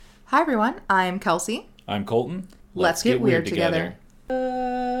Hi everyone, I'm Kelsey. I'm Colton. Let's get weird together.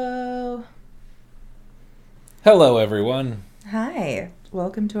 Oh. Hello everyone. Hi,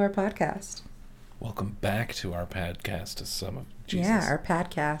 welcome to our podcast. Welcome back to our podcast to some of Jesus. Yeah, our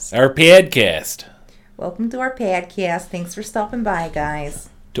podcast. Our podcast. Welcome to our podcast. Thanks for stopping by, guys.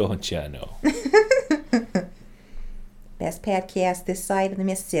 Don't ya know? Best podcast this side of the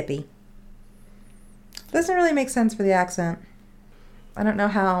Mississippi. Doesn't really make sense for the accent. I don't know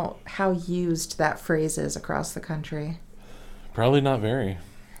how used that phrase is across the country. Probably not very.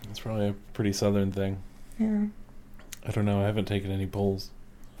 It's probably a pretty southern thing. Yeah. I don't know. I haven't taken any polls.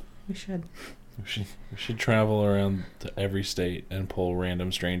 We should. We should travel around to every state and poll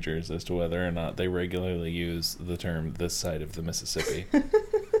random strangers as to whether or not they regularly use the term this side of the Mississippi.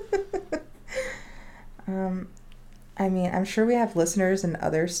 I mean, I'm sure we have listeners in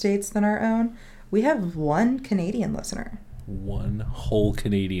other states than our own. We have one Canadian listener. One whole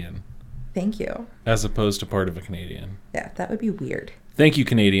Canadian. Thank you. As opposed to part of a Canadian. Yeah, that would be weird. Thank you,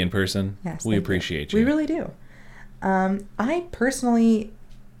 Canadian person. Yes, we appreciate you. We really do. I personally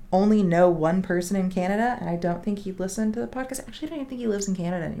only know one person in Canada, and I don't think he'd listen to the podcast. Actually, I don't even think he lives in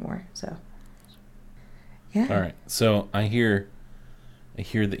Canada anymore. So, yeah. All right. So I hear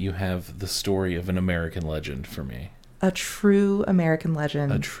that you have the story of an American legend for me. A true American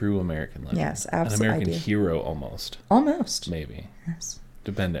legend. A true American legend. Yes, absolutely. An American hero, almost. Almost. Maybe. Yes.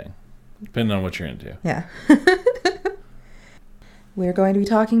 Depending on what you're into. Yeah. We're going to be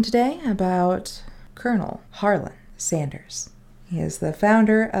talking today about Colonel Harland Sanders. He is the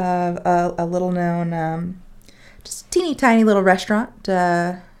founder of a little-known, just teeny tiny little restaurant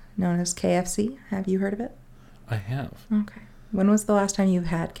known as KFC. Have you heard of it? I have. Okay. When was the last time you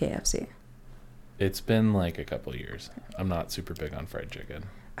had KFC? It's been like a couple of years. I'm not super big on fried chicken.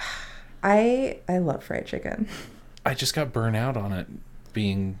 I love fried chicken. I just got burnt out on it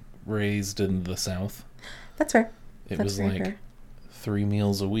being raised in the South. That's fair. It That's was very like fair. 3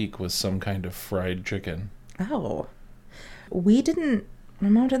 meals a week was some kind of fried chicken. Oh. My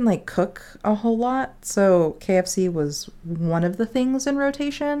mom didn't like cook a whole lot, so KFC was one of the things in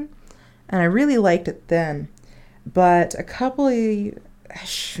rotation, and I really liked it then. But it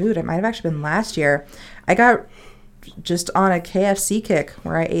might have actually been last year, I got just on a KFC kick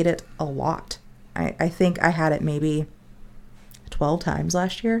where I ate it a lot. I think I had it maybe 12 times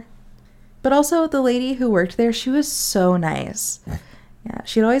last year. But also the lady who worked there, she was so nice. Yeah,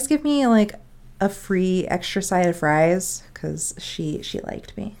 she'd always give me like a free extra side of fries because she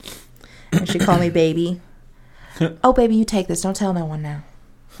liked me. And she'd call me baby. Oh, baby, you take this. Don't tell no one now.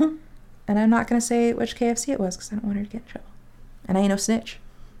 And I'm not going to say which KFC it was because I don't want her to get in trouble. And I ain't no snitch.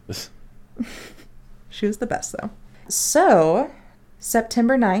 She was the best, though. So,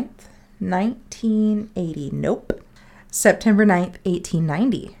 September 9th, 1980. Nope. September 9th,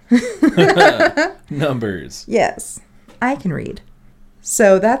 1890. Numbers. Yes, I can read.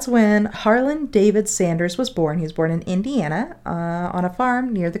 So that's when Harland David Sanders was born. He was born in Indiana on a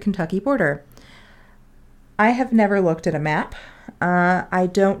farm near the Kentucky border. I have never looked at a map. I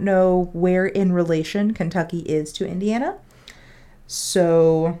don't know where in relation Kentucky is to Indiana.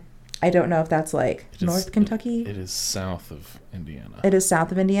 So I don't know if that's like North Kentucky. It is south of Indiana. It is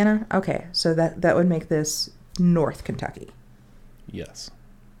south of Indiana? Okay, so that would make this North Kentucky. Yes.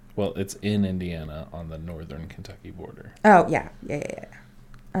 Well, it's in Indiana on the northern Kentucky border. Oh, yeah.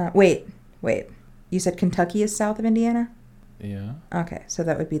 Wait. You said Kentucky is south of Indiana? Yeah. Okay, so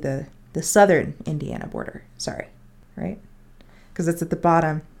that would be the southern Indiana border. Sorry, right? Because it's at the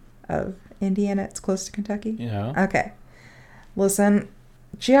bottom of Indiana. It's close to Kentucky? Yeah. Okay. Listen,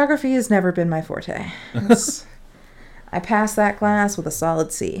 geography has never been my forte. I passed that class with a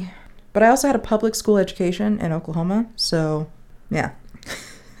solid C. But I also had a public school education in Oklahoma, so yeah.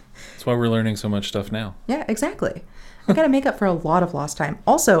 That's why we're learning so much stuff now. Yeah, exactly. I got to make up for a lot of lost time.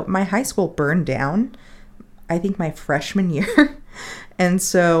 Also, my high school burned down, I think my freshman year. And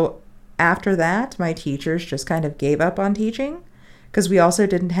so after that, my teachers just kind of gave up on teaching because we also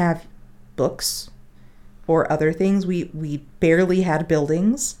didn't have books or other things. We barely had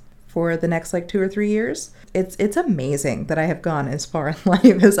buildings for the next like 2 or 3 years. It's amazing that I have gone as far in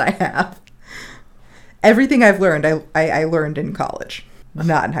life as I have. Everything I've learned, I learned in college,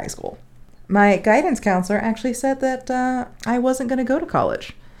 not in high school. My guidance counselor actually said that I wasn't going to go to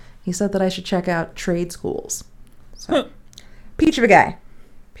college. He said that I should check out trade schools. So, peach of a guy.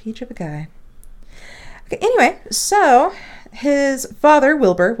 Okay, anyway, so his father,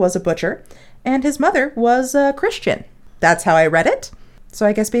 Wilbur, was a butcher, and his mother was a Christian. That's how I read it. So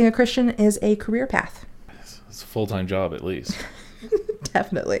I guess being a Christian is a career path. It's a full-time job, at least.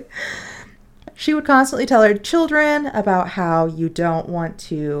 Definitely. She would constantly tell her children about how you don't want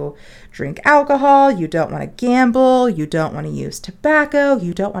to drink alcohol, you don't want to gamble, you don't want to use tobacco,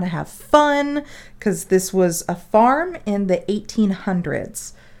 you don't want to have fun, because this was a farm in the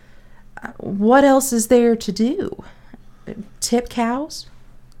 1800s. What else is there to do? Tip cows?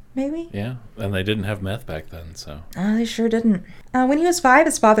 Maybe? Yeah, and they didn't have meth back then, so. They sure didn't. When he was 5,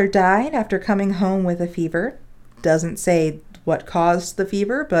 his father died after coming home with a fever. Doesn't say what caused the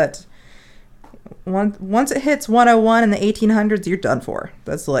fever, but once it hits 101 in the 1800s, you're done for.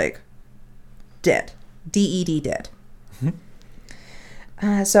 That's like dead. D-E-D, dead.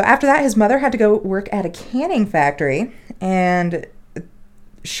 So after that, his mother had to go work at a canning factory, and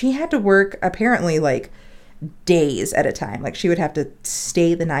she had to work apparently like days at a time. Like she would have to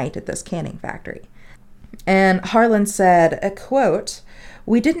stay the night at this canning factory. And Harland said, a quote,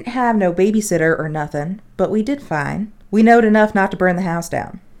 "We didn't have no babysitter or nothing, but we did fine. We knowed enough not to burn the house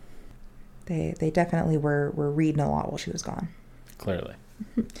down." They definitely were reading a lot while she was gone. Clearly.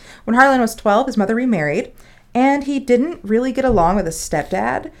 When Harland was 12, his mother remarried, and he didn't really get along with his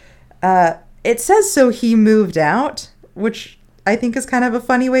stepdad. It says so he moved out, which I think is kind of a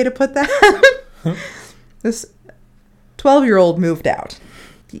funny way to put that. This 12-year-old moved out.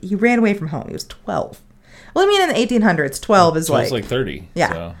 He ran away from home. He was 12. Well, I mean, in the 1800s, 12 is like 30.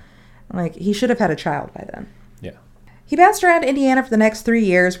 Yeah. So. Like, he should have had a child by then. Yeah. He bounced around Indiana for the next 3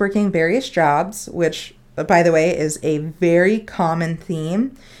 years, working various jobs, which, by the way, is a very common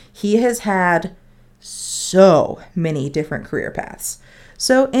theme. He has had so many different career paths.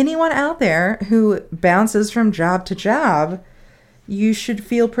 So anyone out there who bounces from job to job, you should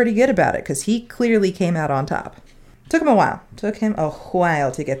feel pretty good about it, because he clearly came out on top. Took him a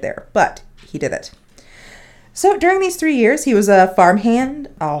while to get there, but he did it. So during these 3 years, he was a farmhand,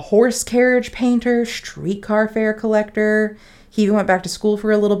 a horse carriage painter, streetcar fare collector. He even went back to school for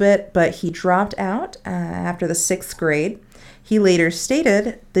a little bit, but he dropped out after the 6th grade. He later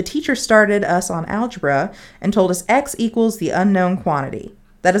stated, "The teacher started us on algebra and told us x equals the unknown quantity.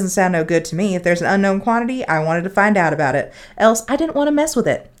 That doesn't sound no good to me. If there's an unknown quantity, I wanted to find out about it. Else, I didn't want to mess with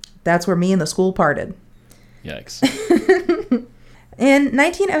it." That's where me and the school parted. Yikes. In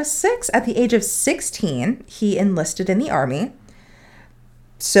 1906, at the age of 16, he enlisted in the Army.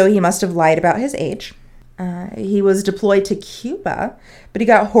 So he must have lied about his age. He was deployed to Cuba, but he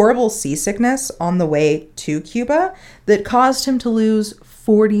got horrible seasickness on the way to Cuba that caused him to lose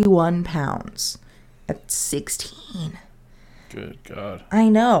 41 pounds at 16. Good God. I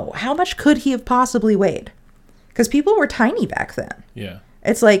know. How much could he have possibly weighed? Because people were tiny back then. Yeah.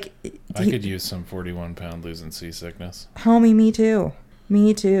 It's like... I could use some 41-pound losing seasickness. Homie, me too.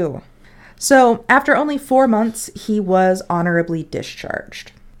 Me too. So, after only 4 months, he was honorably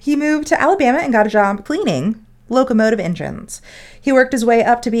discharged. He moved to Alabama and got a job cleaning locomotive engines. He worked his way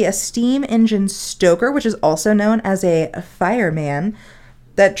up to be a steam engine stoker, which is also known as a fireman.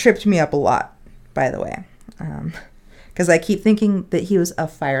 That tripped me up a lot, by the way. Because I keep thinking that he was a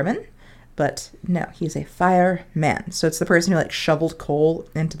fireman. But no, he's a fireman. So it's the person who like shoveled coal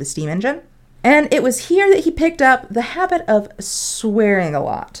into the steam engine. And it was here that he picked up the habit of swearing a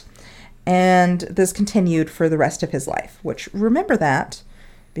lot. And this continued for the rest of his life, which remember that,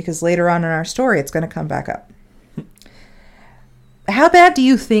 because later on in our story, it's going to come back up. How bad do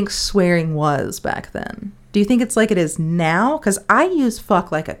you think swearing was back then? Do you think it's like it is now? Because I use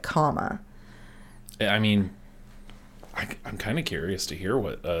fuck like a comma. I mean... I'm kind of curious to hear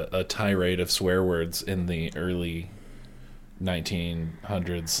what a tirade of swear words in the early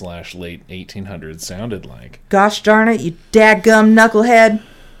 1900s / late 1800s sounded like. Gosh darn it, you dadgum knucklehead.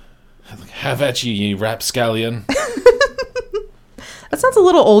 Have at you, you rapscallion. That sounds a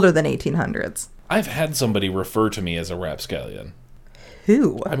little older than 1800s. I've had somebody refer to me as a rapscallion.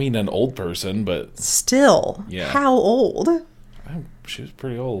 Who? I mean, an old person, but... Still? Yeah. How old? She was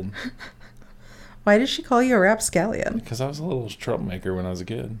pretty old. Why did she call you a rapscallion? Because I was a little troublemaker when I was a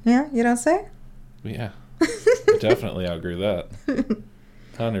kid. Yeah, you don't say? Yeah. I definitely outgrew that.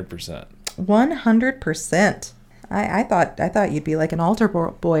 100%. 100%. I thought you'd be like an altar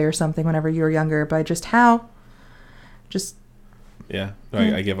boy or something whenever you were younger, but just how? Just... Yeah,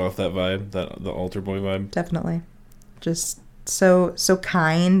 I give off that vibe, the altar boy vibe. Definitely. Just so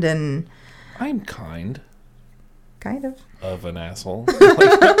kind and... I'm kind. Kind of. Of an asshole.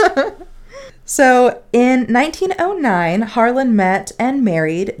 So, in 1909, Harland met and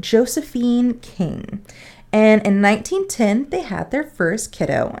married Josephine King. And in 1910, they had their first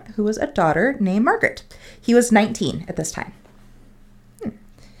kiddo, who was a daughter named Margaret. He was 19 at this time.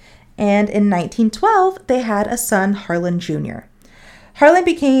 And in 1912, they had a son, Harland Jr. Harland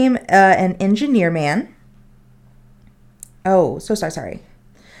became an engineer man. Oh, so sorry.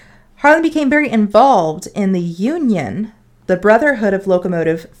 Harland became very involved in the union, the Brotherhood of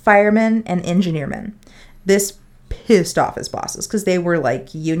Locomotive Firemen and Engineermen. This pissed off his bosses because they were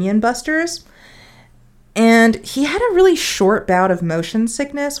like union busters. And he had a really short bout of motion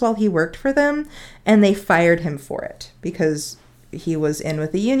sickness while he worked for them, and they fired him for it because he was in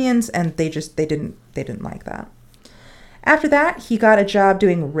with the unions, and they didn't like that. After that, he got a job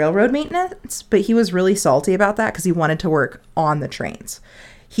doing railroad maintenance, but he was really salty about that because he wanted to work on the trains.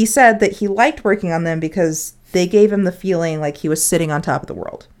 He said that he liked working on them because they gave him the feeling like he was sitting on top of the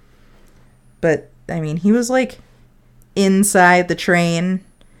world. But, I mean, he was like inside the train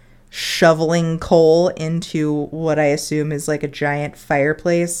shoveling coal into what I assume is like a giant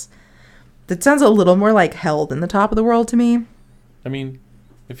fireplace. That sounds a little more like hell than the top of the world to me. I mean,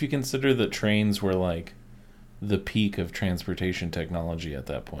 if you consider that trains were like the peak of transportation technology at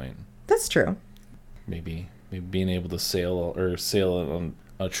that point. That's true. Maybe being able to sail on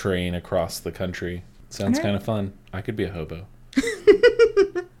a train across the country sounds kind of fun. I could be a hobo.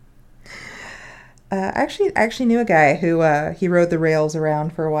 I actually knew a guy who he rode the rails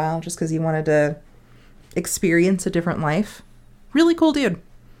around for a while just because he wanted to experience a different life. Really cool dude.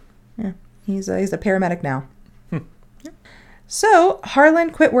 Yeah, he's a paramedic now. So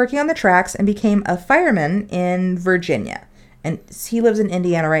Harland quit working on the tracks and became a fireman in Virginia. And he lives in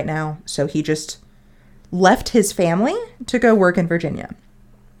Indiana right now, so he just left his family to go work in Virginia.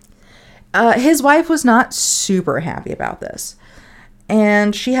 His wife was not super happy about this.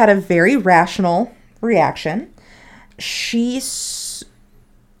 And she had a very rational reaction. She sold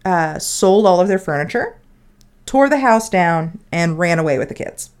all of their furniture, tore the house down, and ran away with the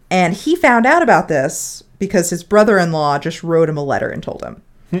kids. And he found out about this because his brother-in-law just wrote him a letter and told him.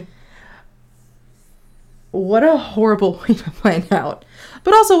 What a horrible way to find out.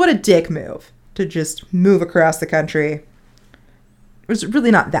 But also what a dick move to just move across the country. It was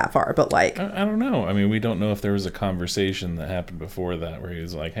really not that far, but like... I don't know. I mean, we don't know if there was a conversation that happened before that where he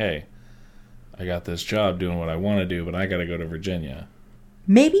was like, hey, I got this job doing what I want to do, but I got to go to Virginia.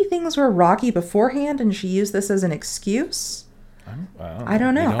 Maybe things were rocky beforehand and she used this as an excuse. I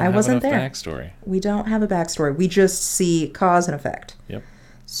don't know. I wasn't there. Backstory. We don't have a backstory. We just see cause and effect. Yep.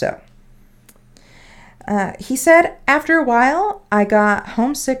 So, he said, after a while, I got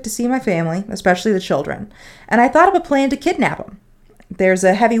homesick to see my family, especially the children, and I thought of a plan to kidnap them. There's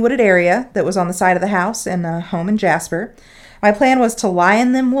a heavy wooded area that was on the side of the house in a home in Jasper. My plan was to lie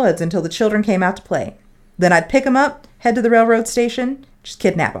in them woods until the children came out to play. Then I'd pick them up, head to the railroad station, just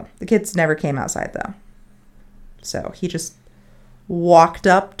kidnap them. The kids never came outside, though. So he just walked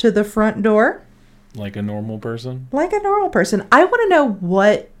up to the front door. Like a normal person? Like a normal person. I want to know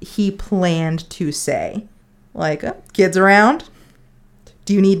what he planned to say. Like, kids around?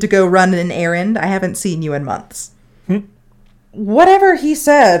 Do you need to go run an errand? I haven't seen you in months. Whatever he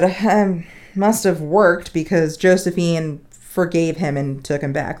said must have worked because Josephine forgave him and took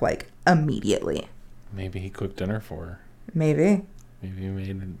him back, like, immediately. Maybe he cooked dinner for her. Maybe. Maybe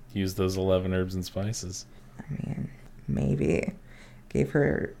he used those 11 herbs and spices. I mean, maybe. Gave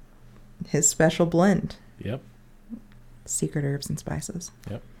her his special blend. Yep. Secret herbs and spices.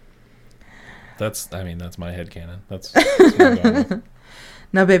 Yep. That's my headcanon. That's what I'm going with.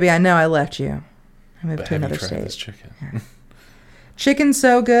 No, baby, I know I left you. I moved to another state. This chicken? Yeah. Chicken's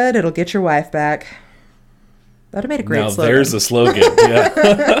so good, it'll get your wife back. That would have made a great slogan. Now there's a slogan,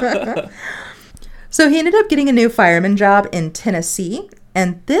 yeah. So he ended up getting a new fireman job in Tennessee,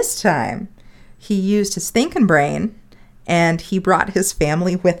 and this time he used his thinking brain, and he brought his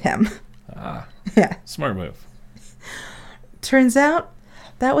family with him. Ah, yeah. Smart move. Turns out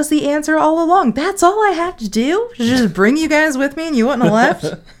that was the answer all along. That's all I had to do? Just bring you guys with me and you wouldn't have left?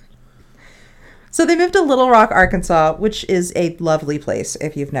 So they moved to Little Rock, Arkansas, which is a lovely place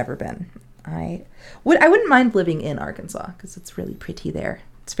if you've never been. I wouldn't mind living in Arkansas because it's really pretty there.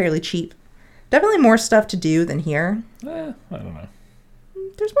 It's fairly cheap. Definitely more stuff to do than here. I don't know.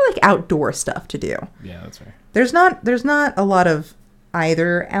 There's more like outdoor stuff to do. Yeah, that's right. There's not a lot of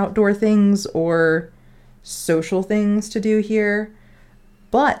either outdoor things or social things to do here.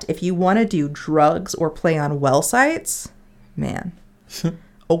 But if you want to do drugs or play on well sites, man,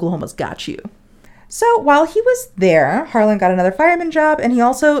 Oklahoma's got you. So while he was there, Harland got another fireman job, and he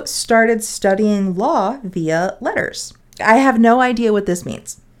also started studying law via letters. I have no idea what this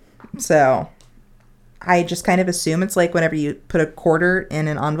means. So I just kind of assume it's like whenever you put a quarter in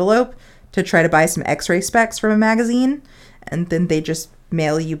an envelope to try to buy some x-ray specs from a magazine, and then they just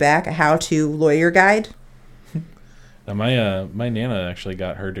mail you back a how-to lawyer guide. Now my Nana actually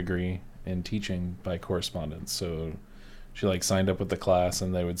got her degree in teaching by correspondence. So she signed up with the class,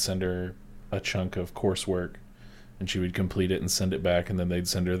 and they would send her a chunk of coursework, and she would complete it and send it back, and then they'd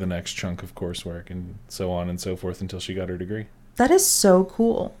send her the next chunk of coursework, and so on and so forth until she got her degree. That is so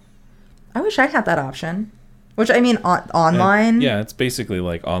cool. I wish I had that option. Which, I mean, online. Yeah, it's basically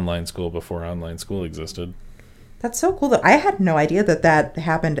like online school before online school existed. That's so cool that I had no idea that that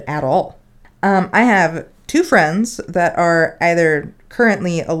happened at all. I have 2 friends that are either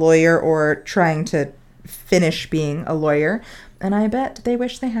currently a lawyer or trying to finish being a lawyer, and I bet they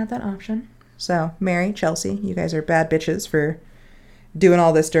wish they had that option. So, Mary, Chelsea, you guys are bad bitches for doing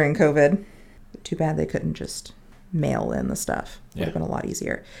all this during COVID. Too bad they couldn't just mail in the stuff. Would have been a lot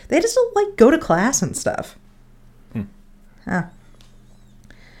easier. They just like go to class and stuff. Huh.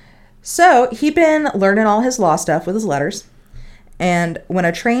 So he'd been learning all his law stuff with his letters. And when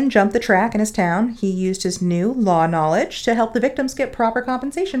a train jumped the track in his town, he used his new law knowledge to help the victims get proper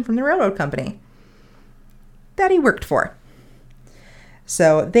compensation from the railroad company that he worked for.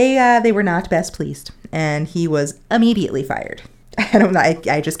 So they were not best pleased, and he was immediately fired.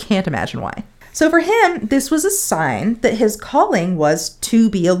 I just can't imagine why. So for him, this was a sign that his calling was to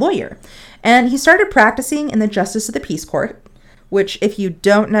be a lawyer. And he started practicing in the Justice of the Peace Court, which, if you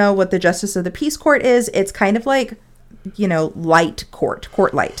don't know what the Justice of the Peace Court is, it's kind of like, light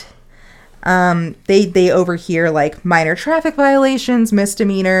court light. They overhear like minor traffic violations,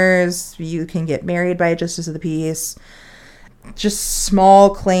 misdemeanors. You can get married by a Justice of the Peace. Just small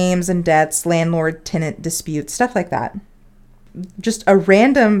claims and debts, landlord-tenant disputes, stuff like that. Just a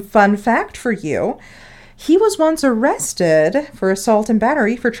random fun fact for you. He was once arrested for assault and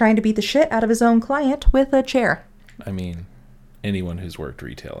battery for trying to beat the shit out of his own client with a chair. I mean, anyone who's worked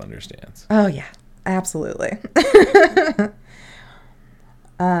retail understands. Oh, yeah. Absolutely.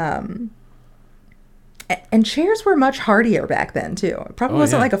 And chairs were much hardier back then, too. It probably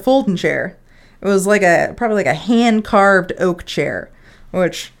wasn't like a folding chair. It was like probably a hand-carved oak chair,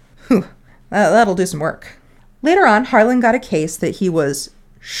 which, that'll do some work. Later on, Harland got a case that he was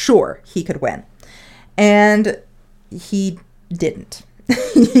sure he could win. And he didn't.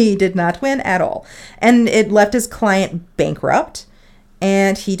 He did not win at all. And it left his client bankrupt,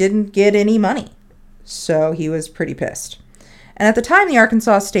 and he didn't get any money. So he was pretty pissed. And at the time, the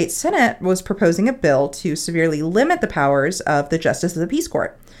Arkansas State Senate was proposing a bill to severely limit the powers of the Justice of the Peace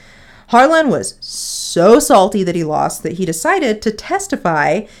Court. Harland was so salty that he lost that he decided to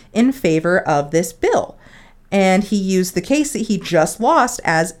testify in favor of this bill. And he used the case that he just lost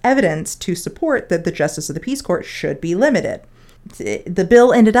as evidence to support that the Justice of the Peace Court should be limited. The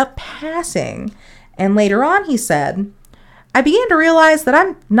bill ended up passing, and later on he said, "I began to realize that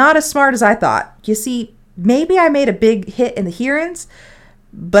I'm not as smart as I thought. You see, maybe I made a big hit in the hearings,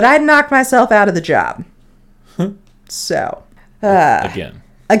 but I knocked myself out of the job." So, Again,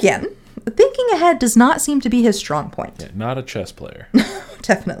 thinking ahead does not seem to be his strong point. Yeah, not a chess player.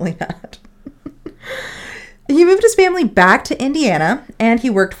 Definitely not. He moved his family back to Indiana, and he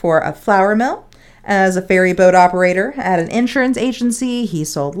worked for a flour mill, as a ferry boat operator, at an insurance agency. He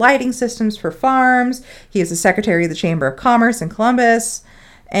sold lighting systems for farms. He was the secretary of the Chamber of Commerce in Columbus,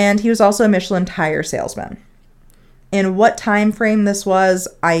 and he was also a Michelin tire salesman. In what time frame this was,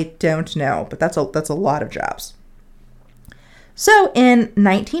 I don't know, but that's a lot of jobs. So in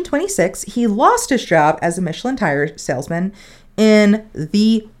 1926, he lost his job as a Michelin tire salesman in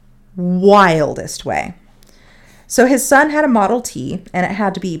the wildest way. So his son had a Model T, and it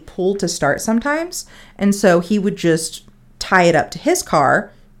had to be pulled to start sometimes. And so he would just tie it up to his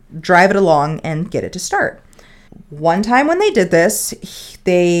car, drive it along, and get it to start. One time when they did this,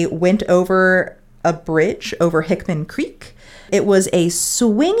 they went over a bridge over Hickman Creek. It was a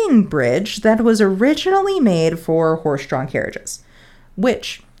swinging bridge that was originally made for horse-drawn carriages,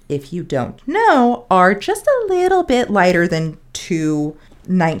 which, if you don't know, are just a little bit lighter than 2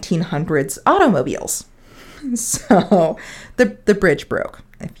 1900s automobiles. So the bridge broke,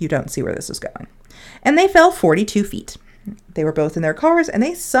 if you don't see where this is going. And they fell 42 feet. They were both in their cars, and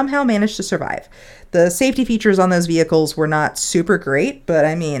they somehow managed to survive. The safety features on those vehicles were not super great, but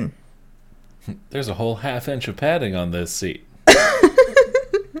I mean... There's a whole half inch of padding on this seat.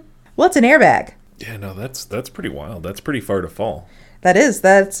 Well, it's an airbag. Yeah, no, that's pretty wild. That's pretty far to fall. That's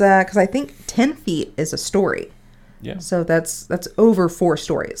because I think 10 feet is a story. Yeah. So that's over 4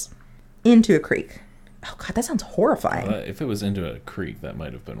 stories into a creek. Oh, God, that sounds horrifying. If it was into a creek, that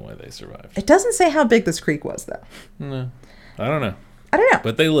might have been why they survived. It doesn't say how big this creek was, though. No. I don't know.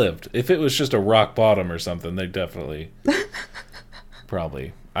 But they lived. If it was just a rock bottom or something, they definitely...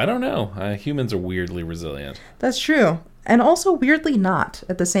 probably. I don't know. Humans are weirdly resilient. That's true. And also weirdly not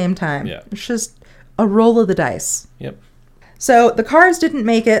at the same time. Yeah. It's just a roll of the dice. Yep. So the cars didn't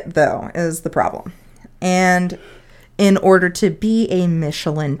make it, though, is the problem. And in order to be a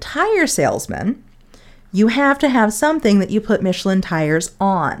Michelin tire salesman... You have to have something that you put Michelin tires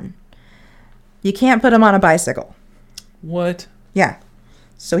on. You can't put them on a bicycle. What? Yeah.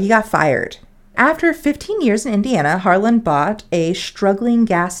 So he got fired. After 15 years in Indiana, Harland bought a struggling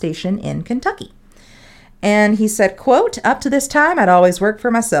gas station in Kentucky. And he said, quote, "Up to this time, I'd always worked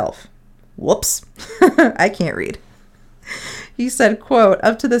for myself." Whoops. I can't read. He said, quote,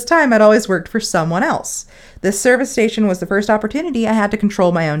 "Up to this time, I'd always worked for someone else. This service station was the first opportunity I had to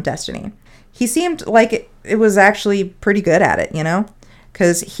control my own destiny." He seemed like it was actually pretty good at it, you know?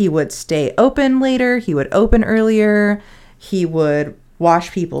 Because he would stay open later. He would open earlier. He would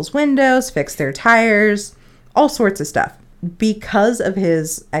wash people's windows, fix their tires, all sorts of stuff. Because of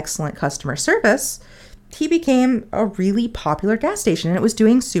his excellent customer service, he became a really popular gas station, and it was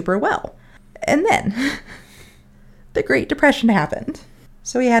doing super well. And then the Great Depression happened,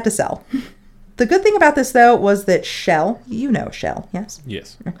 so he had to sell. The good thing about this, though, was that Shell, you know Shell, yes?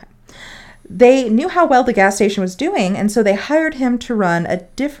 Yes. Okay. They knew how well the gas station was doing, and so they hired him to run a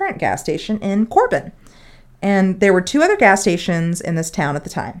different gas station in Corbin. And there were 2 other gas stations in this town at the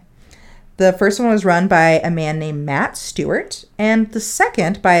time. The first one was run by a man named Matt Stewart, and the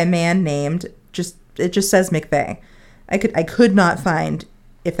second by a man named, it just says McVeigh. I could not find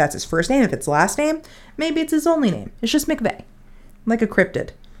if that's his first name, if it's last name. Maybe it's his only name. It's just McVeigh, like a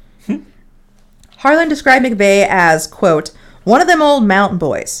cryptid. Harland described McVeigh as, quote, "One of them old mountain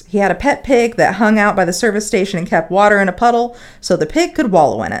boys. He had a pet pig that hung out by the service station and kept water in a puddle so the pig could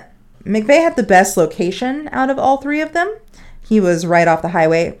wallow in it." McVeigh had the best location out of all 3 of them. He was right off the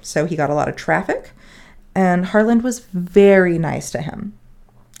highway, so he got a lot of traffic. And Harland was very nice to him.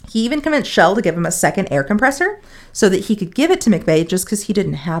 He even convinced Shell to give him a second air compressor so that he could give it to McVeigh just because he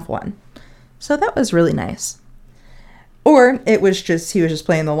didn't have one. So that was really nice. Or it was just, he was just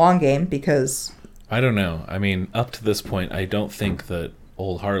playing the long game because... I don't know. I mean, up to this point, I don't think that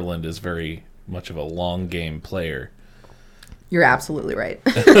old Harland is very much of a long game player. You're absolutely right.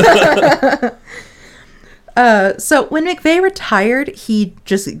 So when McVeigh retired, he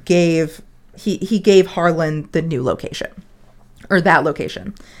just gave Harland the new location, or that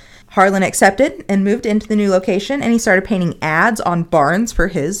location. Harland accepted and moved into the new location, and he started painting ads on barns for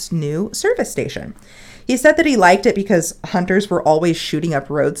his new service station. He said that he liked it because hunters were always shooting up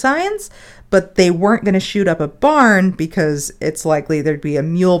road signs, but they weren't going to shoot up a barn because it's likely there'd be a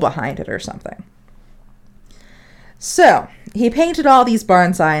mule behind it or something. So he painted all these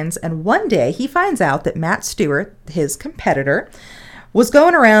barn signs, and one day he finds out that Matt Stewart, his competitor, was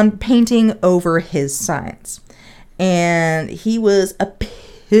going around painting over his signs. And he was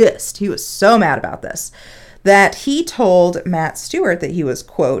pissed. He was so mad about this that he told Matt Stewart that he was,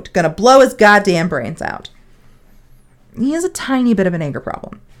 quote, "gonna blow his goddamn brains out." He has a tiny bit of an anger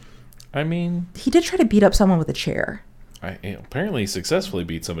problem. I mean... He did try to beat up someone with a chair. Apparently successfully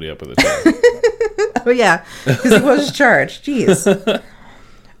beat somebody up with a chair. Oh, yeah, because he was charged. Jeez.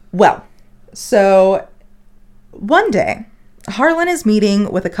 Well, so one day, Harland is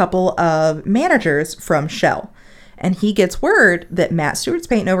meeting with a couple of managers from Shell, and he gets word that Matt Stewart's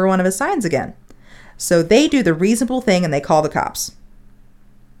painting over one of his signs again. So they do the reasonable thing and they call the cops.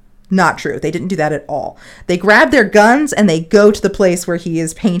 Not true. They didn't do that at all. They grab their guns and they go to the place where he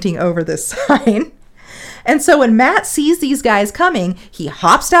is painting over this sign. And so when Matt sees these guys coming, he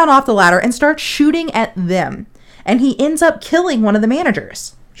hops down off the ladder and starts shooting at them. And he ends up killing one of the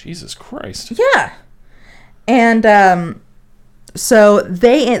managers. Jesus Christ. Yeah. And so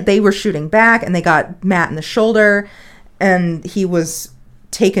they were shooting back, and they got Matt in the shoulder, and he was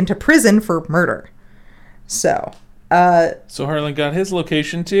taken to prison for murder. So Harland got his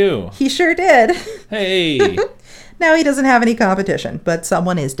location too. He sure did. Hey. Now he doesn't have any competition, but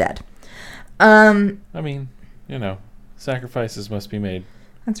someone is dead. I mean, sacrifices must be made.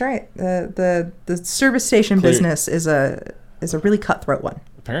 That's right. The service station business is a really cutthroat one.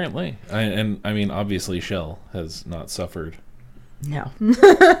 Apparently. I mean, obviously Shell has not suffered. No.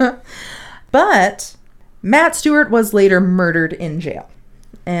 But Matt Stewart was later murdered in jail.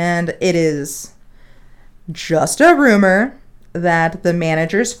 And it is just a rumor that the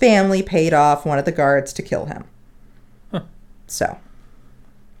manager's family paid off one of the guards to kill him. Huh. So.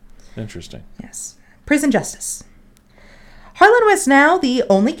 Interesting. Yes. Prison justice. Harland was now the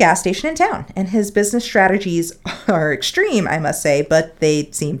only gas station in town, and his business strategies are extreme, I must say, but they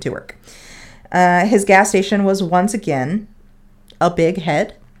seem to work. His gas station was once again a big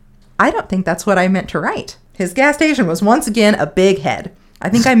head. I don't think that's what I meant to write. His gas station was once again a big head. I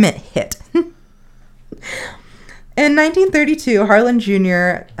think I meant hit. In 1932, Harland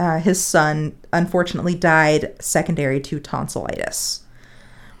Jr., his son, unfortunately died secondary to tonsillitis.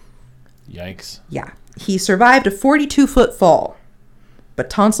 Yikes. Yeah. He survived a 42-foot fall, but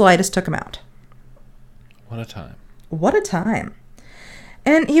tonsillitis took him out. What a time. What a time.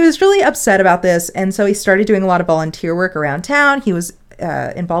 And he was really upset about this, and so he started doing a lot of volunteer work around town. He was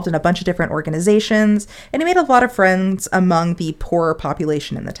involved in a bunch of different organizations, and he made a lot of friends among the poorer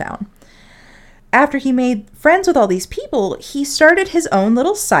population in the town. After he made friends with all these people, he started his own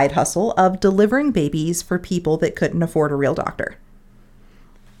little side hustle of delivering babies for people that couldn't afford a real doctor.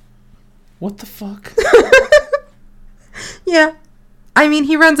 What the fuck? Yeah. I mean,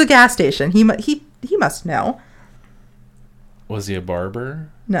 he runs a gas station. He must know. Was he a barber?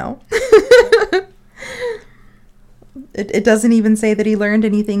 No. It doesn't even say that he learned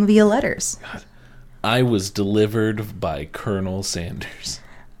anything via letters. God. I was delivered by Colonel Sanders.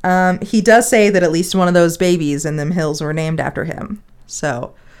 He does say that at least one of those babies in them hills were named after him.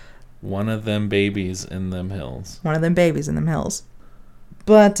 So. One of them babies in them hills. One of them babies in them hills.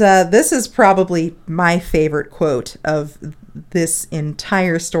 But this is probably my favorite quote of this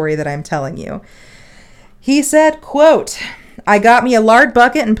entire story that I'm telling you. He said, quote, "I got me a lard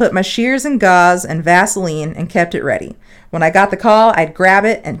bucket and put my shears and gauze and Vaseline and kept it ready. When I got the call, I'd grab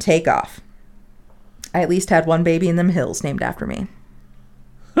it and take off. I at least had one baby in them hills named after me."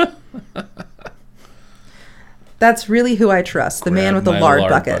 That's really who I trust. The man with the lard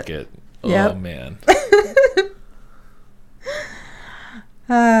bucket. Oh, yep. Man.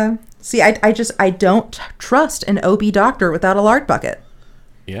 See, I don't trust an OB doctor without a lard bucket.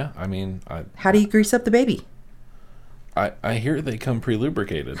 Yeah, I mean... How do you grease up the baby? I hear they come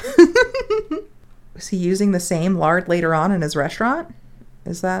pre-lubricated. Was he using the same lard later on in his restaurant?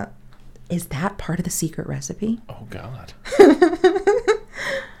 Is that part of the secret recipe? Oh, God.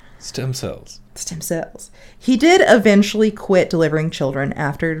 Stem cells. Stem cells. He did eventually quit delivering children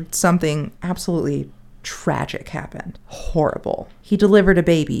after something absolutely tragic happened. Horrible. He delivered a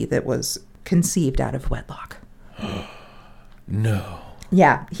baby that was conceived out of wedlock. No.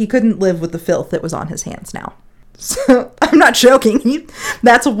 Yeah, he couldn't live with the filth that was on his hands now. So, I'm not joking.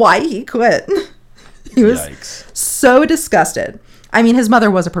 That's why he quit. He was so disgusted. I mean, his mother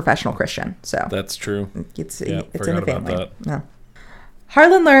was a professional Christian, so. That's true. It's in the family. No.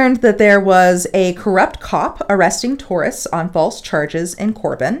 Harland learned that there was a corrupt cop arresting tourists on false charges in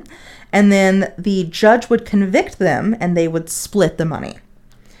Corbin, and then the judge would convict them and they would split the money.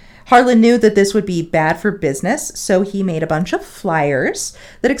 Harland knew that this would be bad for business, so he made a bunch of flyers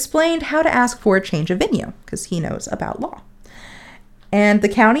that explained how to ask for a change of venue, because he knows about law. And the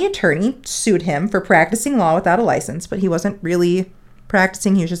county attorney sued him for practicing law without a license, but he wasn't really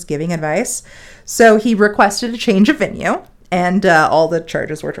practicing, he was just giving advice. So he requested a change of venue, and all the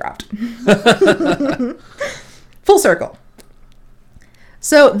charges were dropped. Full circle.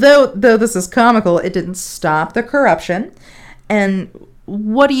 So though this is comical, it didn't stop the corruption. And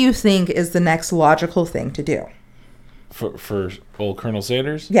what do you think is the next logical thing to do? For old Colonel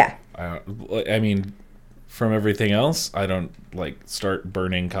Sanders? Yeah. I mean, from everything else, I don't, start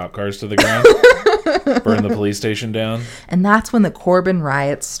burning cop cars to the ground. Burn the police station down. And that's when the Corbin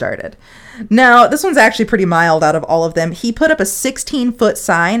riots started. Now, this one's actually pretty mild out of all of them. He put up a 16-foot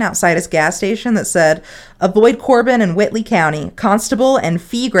sign outside his gas station that said, "Avoid Corbin and Whitley County. Constable and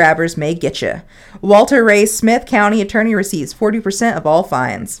fee grabbers may get you. Walter Ray Smith, County Attorney, receives 40% of all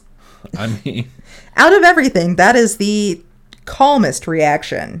fines." I mean... out of everything, that is the calmest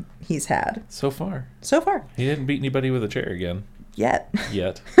reaction he's had. So far. He didn't beat anybody with a chair again.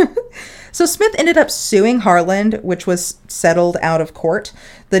 Yet. So Smith ended up suing Harland, which was settled out of court.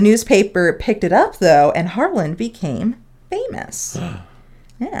 The newspaper picked it up, though, and Harland became famous.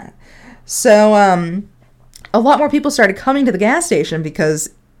 Yeah. So a lot more people started coming to the gas station because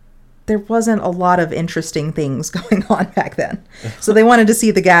there wasn't a lot of interesting things going on back then. So they wanted to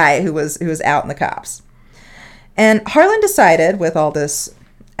see the guy who was out in the cops. And Harland decided, with all these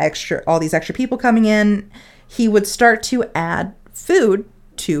extra people coming in, he would start to add food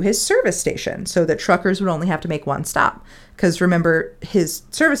to his service station so that truckers would only have to make one stop. Because remember, his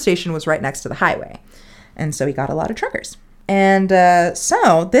service station was right next to the highway. And so he got a lot of truckers. And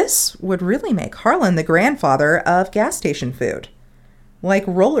so this would really make Harland the grandfather of gas station food. Like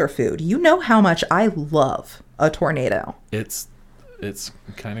roller food. You know how much I love a tornado. It's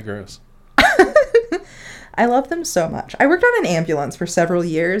kind of gross. I love them so much. I worked on an ambulance for several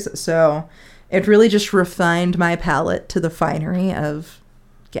years, so it really just refined my palate to the finery of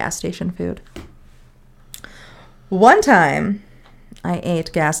gas station food. One time, I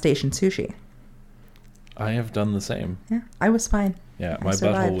ate gas station sushi. I have done the same. Yeah, I was fine. Yeah, my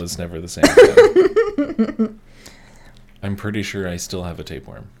butthole was never the same again. I'm pretty sure I still have a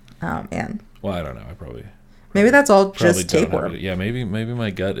tapeworm. Oh, man. Well, I don't know. I probably... Maybe that's all just tapeworm. Yeah, maybe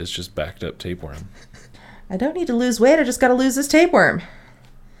my gut is just backed up tapeworm. I don't need to lose weight. I just got to lose this tapeworm.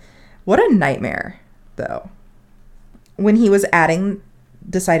 What a nightmare. though. When he was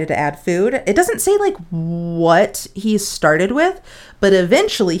decided to add food, it doesn't say like what he started with, but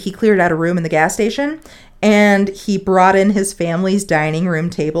eventually he cleared out a room in the gas station and he brought in his family's dining room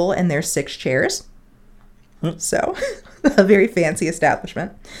table and their 6 chairs. So, a very fancy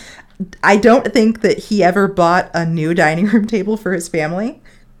establishment. I don't think that he ever bought a new dining room table for his family.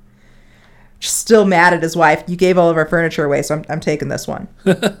 Just still mad at his wife. You gave all of our furniture away, so I'm taking this one.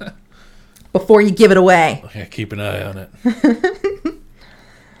 Before you give it away. Yeah, keep an eye on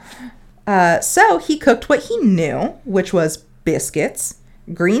it. So he cooked what he knew, which was biscuits,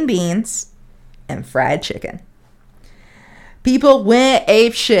 green beans, and fried chicken. People went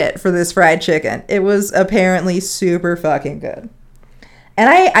ape shit for this fried chicken. It was apparently super fucking good. And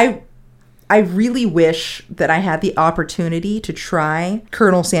I really wish that I had the opportunity to try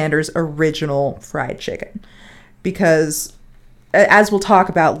Colonel Sanders' original fried chicken. Because, as we'll talk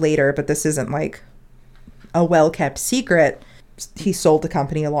about later, but this isn't like a well-kept secret, he sold the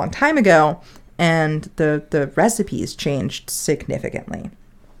company a long time ago, and the recipes changed significantly.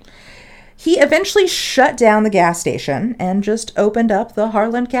 He eventually shut down the gas station and just opened up the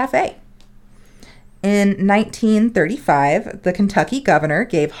Harland Cafe. In 1935, the Kentucky governor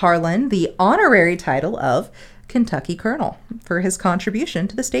gave Harland the honorary title of Kentucky Colonel for his contribution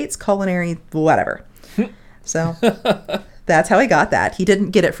to the state's culinary whatever. So that's how he got that. He didn't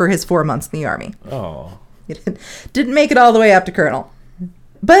get it for his 4 months in the Army. Oh. He didn't make it all the way up to Colonel.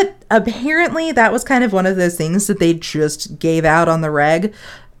 But apparently that was kind of one of those things that they just gave out on the reg.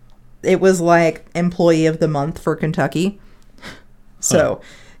 It was like Employee of the Month for Kentucky. So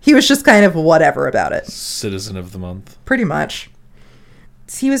he was just kind of whatever about it. Citizen of the Month. Pretty much.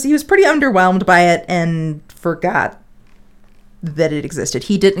 He was pretty underwhelmed by it and forgot that it existed.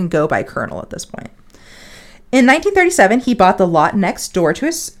 He didn't go by Colonel at this point. In 1937, he bought the lot next door to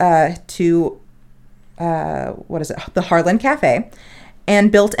his the Harland Cafe,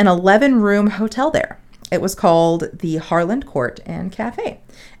 and built an 11-room hotel there. It was called the Harland Court and Cafe,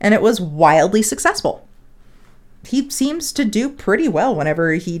 and it was wildly successful. He seems to do pretty well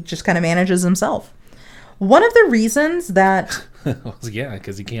whenever he just kind of manages himself. One of the reasons that... yeah,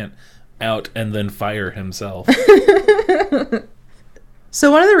 because he can't out and then fire himself. So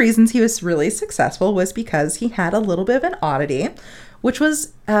one of the reasons he was really successful was because he had a little bit of an oddity, which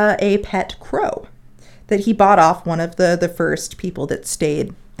was a pet crow that he bought off one of the first people that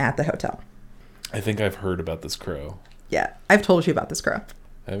stayed at the hotel. I think I've heard about this crow. Yeah, I've told you about this crow.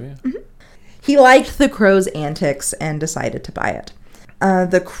 Have you? Mm-hmm. He liked the crow's antics and decided to buy it.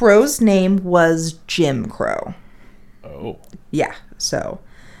 The crow's name was Jim Crow. Oh. Yeah, so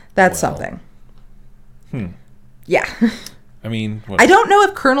that's something. Yeah. I mean... I don't know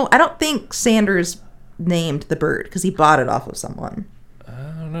if I don't think Sanders named the bird because he bought it off of someone.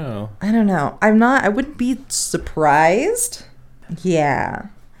 I don't know. I wouldn't be surprised. Yeah.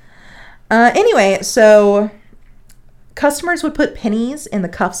 Anyway, so customers would put pennies in the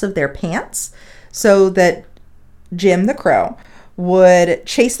cuffs of their pants so that Jim the Crow would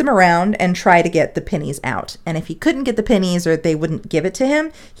chase them around and try to get the pennies out. And if he couldn't get the pennies or they wouldn't give it to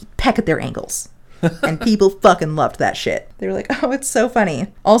him, he'd peck at their ankles. And people fucking loved that shit. They were like, oh, it's so funny.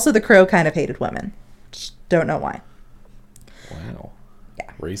 Also, the crow kind of hated women. Just don't know why. Wow.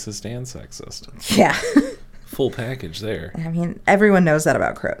 Yeah. Racist and sexist. Yeah. Full package there. I mean, everyone knows that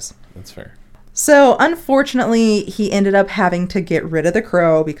about crows. That's fair. So, unfortunately, he ended up having to get rid of the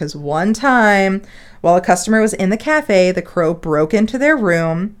crow because one time, while a customer was in the cafe, the crow broke into their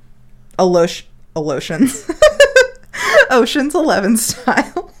room, Ocean's 11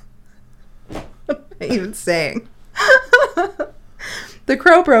 style. What am I even saying? The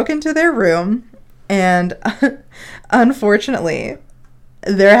crow broke into their room, and unfortunately,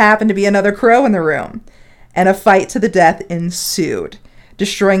 there happened to be another crow in the room, and a fight to the death ensued,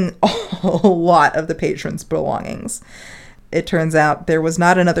 destroying a lot of the patron's belongings. It turns out there was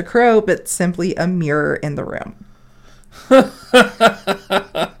not another crow, but simply a mirror in the room.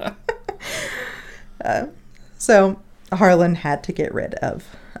 So Harlan had to get rid of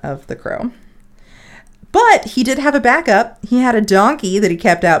the crow. But he did have a backup. He had a donkey that he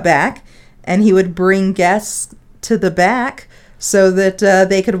kept out back, and he would bring guests to the back so that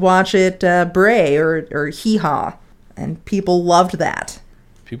they could watch it bray or hee-haw. And people loved that.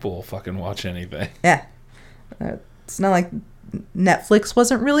 People will fucking watch anything. Yeah. It's not like Netflix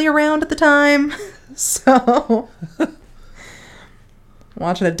wasn't really around at the time. So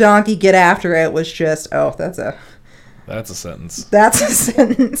watching a donkey get after it was just, that's a sentence. That's a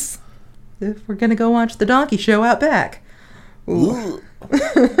sentence. If we're going to go watch the donkey show out back. Ooh.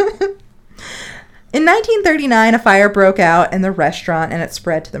 In 1939, a fire broke out in the restaurant and it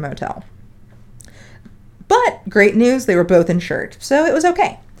spread to the motel. But great news, they were both insured, so it was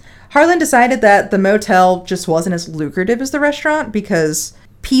okay. Harland decided that the motel just wasn't as lucrative as the restaurant because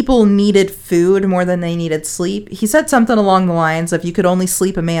people needed food more than they needed sleep. He said something along the lines of, you could only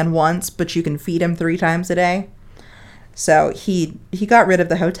sleep a man once, but you can feed him 3 times a day. So he got rid of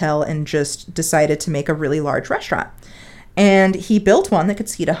the hotel and just decided to make a really large restaurant. And he built one that could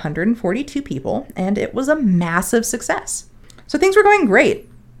seat 142 people, and it was a massive success. So things were going great,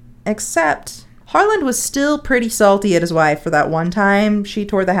 except Harland was still pretty salty at his wife for that one time she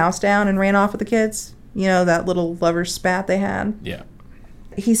tore the house down and ran off with the kids. You know, that little lover spat they had? Yeah.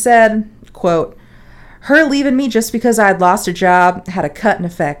 He said, quote, "Her leaving me just because I'd lost a job had a cutting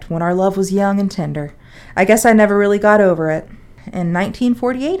effect when our love was young and tender. I guess I never really got over it." In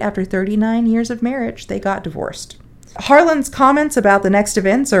 1948, after 39 years of marriage, they got divorced. Harland's comments about the next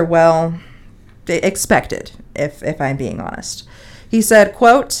events are, well, expected, if I'm being honest. He said,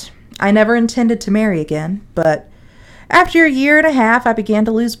 quote, "I never intended to marry again, but after a year and a half, I began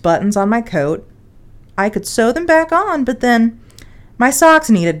to lose buttons on my coat. I could sew them back on, but then my socks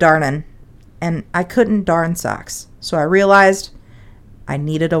needed darning, and I couldn't darn socks. So I realized I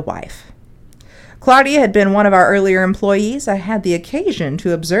needed a wife. Claudia had been one of our earlier employees. I had the occasion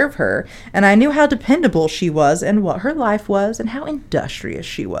to observe her, and I knew how dependable she was and what her life was and how industrious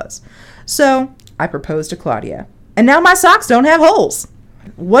she was. So I proposed to Claudia. And now my socks don't have holes."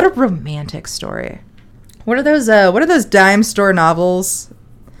 What a romantic story. What are those dime store novels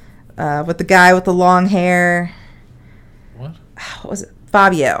with the guy with the long hair? What was it?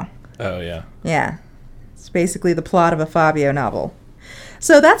 Fabio. Oh, yeah. Yeah. It's basically the plot of a Fabio novel.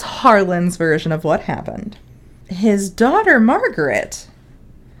 So that's Harland's version of what happened. His daughter, Margaret.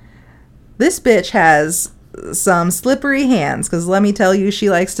 This bitch has some slippery hands, because let me tell you, she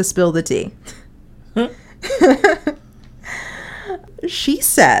likes to spill the tea. She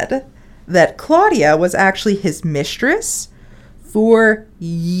said that Claudia was actually his mistress for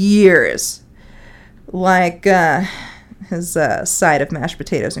years. Like, his side of mashed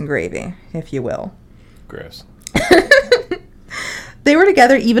potatoes and gravy, if you will. Gross. They were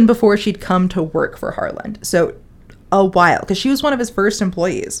together even before she'd come to work for Harland. So a while, because she was one of his first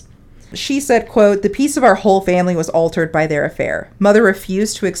employees. She said, quote, "The peace of our whole family was altered by their affair. Mother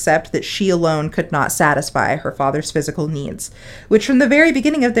refused to accept that she alone could not satisfy her father's physical needs, which from the very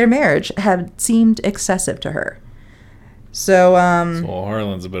beginning of their marriage had seemed excessive to her." So, So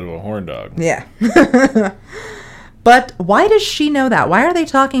Harland's a bit of a horn dog. Yeah. But why does she know that? Why are they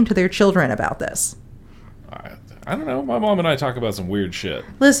talking to their children about this? I don't know. My mom and I talk about some weird shit.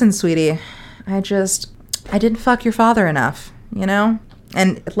 Listen, sweetie, I didn't fuck your father enough, you know?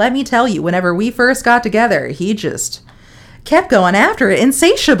 And let me tell you, whenever we first got together, he just kept going after it.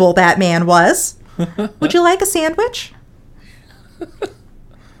 Insatiable, that man was. Would you like a sandwich?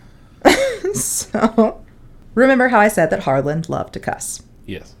 So, remember how I said that Harland loved to cuss?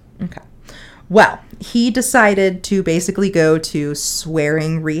 Yes. Okay. Well, he decided to basically go to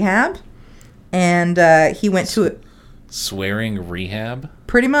swearing rehab. And he went to... Swearing rehab?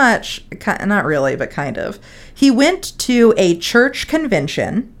 Pretty much. Not really, but kind of. He went to a church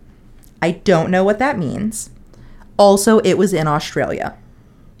convention. I don't know what that means. Also, it was in Australia.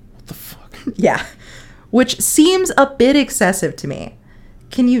 What the fuck? Yeah. Which seems a bit excessive to me.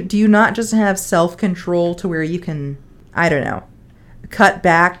 Do you not just have self-control to where you can, I don't know, cut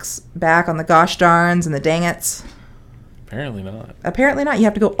back on the gosh darns and the dang it's? Apparently not. Apparently not. You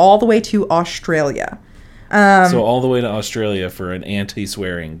have to go all the way to Australia. So all the way to Australia for an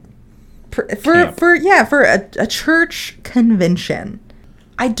anti-swearing camp. for a church convention.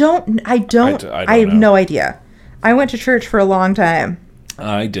 I have no idea. I went to church for a long time.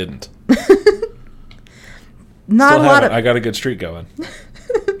 I didn't. I got a good streak going.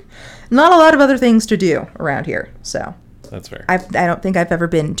 Not a lot of other things to do around here, so That's fair. I don't think I've ever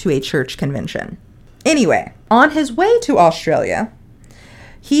been to a church convention. Anyway, on his way to Australia,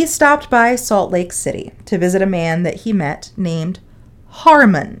 he stopped by Salt Lake City to visit a man that he met named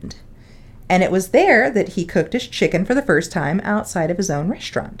Harland. And it was there that he cooked his chicken for the first time outside of his own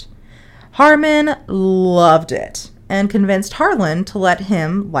restaurant. Harmon loved it and convinced Harland to let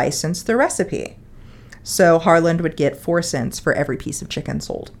him license the recipe. So Harland would get 4 cents for every piece of chicken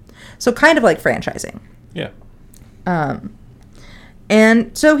sold. So kind of like franchising. Yeah.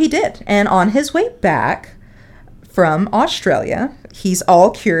 And so he did. And on his way back from Australia, he's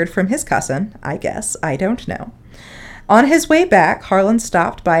all cured from his cussing, I guess. I don't know. On his way back, Harland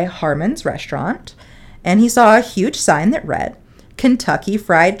stopped by Harmon's restaurant, and he saw a huge sign that read, "Kentucky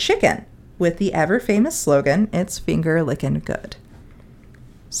Fried Chicken," with the ever-famous slogan, "It's finger lickin' good."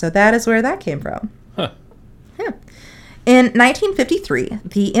 So that is where that came from. Huh. Yeah. In 1953,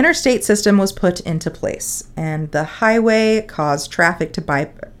 the interstate system was put into place, and the highway caused traffic to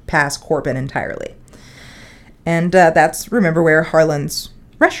bypass Corbin entirely. And that's, remember, where Harland's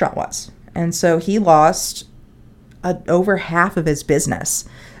restaurant was. And so he lost over half of his business.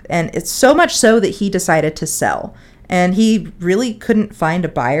 And it's so much so that he decided to sell. And he really couldn't find a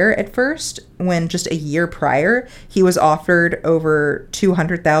buyer at first, when just a year prior, he was offered over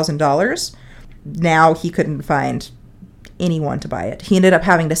 $200,000. Now he couldn't find anyone to buy it. He ended up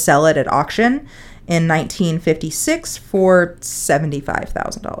having to sell it at auction in 1956 for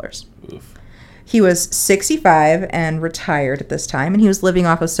 $75,000. He was 65 and retired at this time, and he was living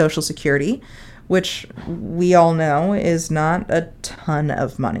off of Social Security, which we all know is not a ton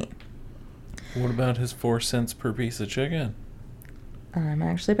of money. What about his 4 cents per piece of chicken? I'm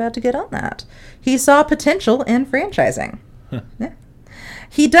actually about to get on that. He saw potential in franchising. Yeah.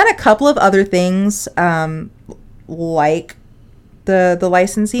 He'd done a couple of other things, like the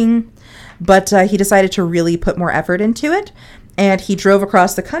licensing, but he decided to really put more effort into it. And he drove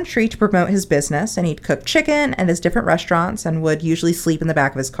across the country to promote his business, and he'd cook chicken at his different restaurants and would usually sleep in the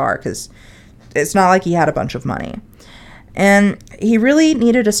back of his car because it's not like he had a bunch of money. And he really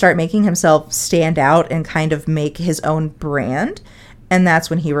needed to start making himself stand out and kind of make his own brand. And that's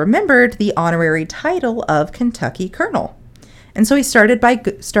when he remembered the honorary title of Kentucky Colonel. And so he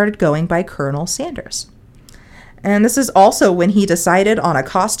started going by Colonel Sanders. And this is also when he decided on a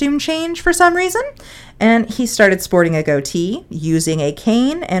costume change for some reason. And he started sporting a goatee, using a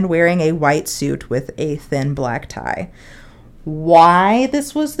cane, and wearing a white suit with a thin black tie. Why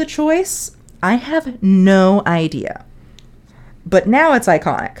this was the choice, I have no idea. But now it's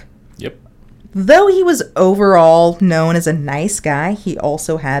iconic. Yep. Though he was overall known as a nice guy, he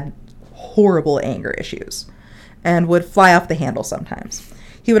also had horrible anger issues and would fly off the handle sometimes.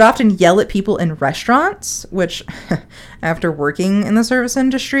 He would often yell at people in restaurants, which, after working in the service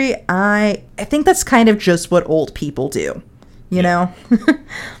industry, I think that's kind of just what old people do, you know?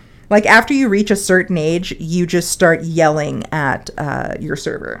 Like, after you reach a certain age, you just start yelling at your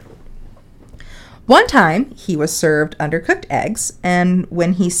server. One time, he was served undercooked eggs, and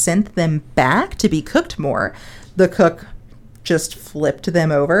when he sent them back to be cooked more, the cook just flipped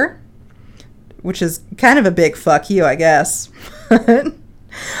them over, which is kind of a big fuck you, I guess.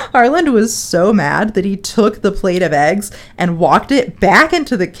 Harland was so mad that he took the plate of eggs and walked it back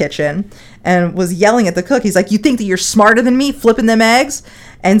into the kitchen and was yelling at the cook. He's like, "You think that you're smarter than me flipping them eggs?"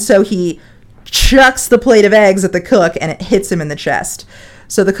 And so he chucks the plate of eggs at the cook, and it hits him in the chest.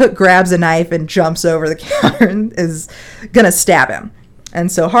 So the cook grabs a knife and jumps over the counter and is going to stab him.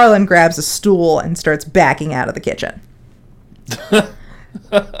 And so Harland grabs a stool and starts backing out of the kitchen.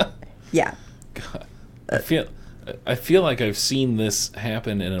 Yeah. God. I feel like I've seen this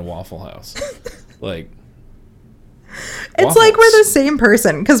happen in a Waffle House. Like, it's Waffles. like we're the same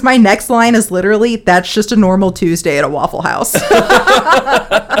person, because my next line is literally, "That's just a normal Tuesday at a Waffle House."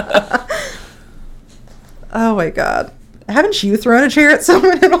 Oh my God. Haven't you thrown a chair at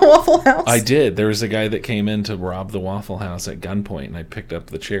someone in a Waffle House? I did. There was a guy that came in to rob the Waffle House at gunpoint, and I picked up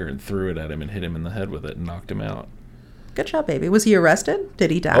the chair and threw it at him and hit him in the head with it and knocked him out. Good job, baby. Was he arrested?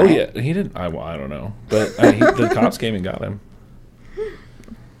 Did he die? Oh, yeah. He didn't. I don't know. But the cops came and got him.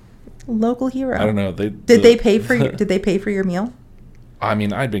 Local hero. I don't know. Did they pay for your meal? I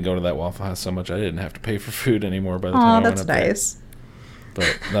mean, I'd been going to that Waffle House so much I didn't have to pay for food anymore by the time I went up there. Oh, that's nice.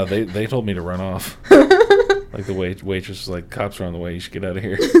 But no, they told me to run off. Like the waitress was like, "Cops are on the way. You should get out of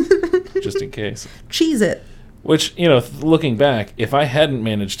here." Just in case. Cheese it. Which, looking back, if I hadn't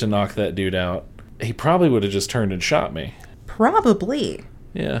managed to knock that dude out, he probably would have just turned and shot me. Probably.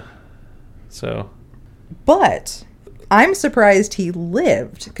 Yeah. So. But I'm surprised he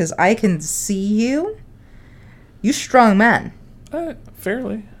lived, because I can see you. You strong man.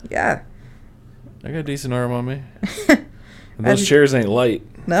 Fairly. Yeah. I got a decent arm on me. And those chairs ain't light.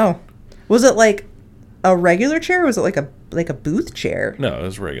 No. Was it like a regular chair, or was it like a booth chair? No, it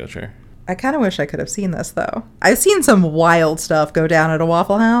was a regular chair. I kind of wish I could have seen this, though. I've seen some wild stuff go down at a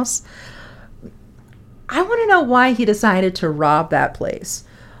Waffle House. I want to know why he decided to rob that place.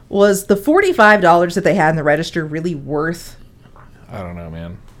 Was the $45 that they had in the register really worth? I don't know,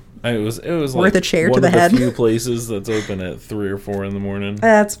 man. It was worth like a chair one to the of head. the few places that's open at 3 or 4 in the morning.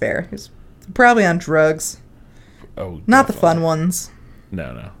 That's fair. He's probably on drugs. Oh, not the fun ones.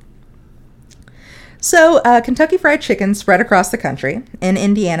 No. So, Kentucky Fried Chicken spread across the country. In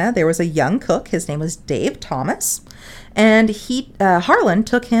Indiana, there was a young cook. His name was Dave Thomas, and Harland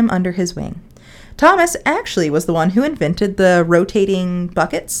took him under his wing. Thomas actually was the one who invented the rotating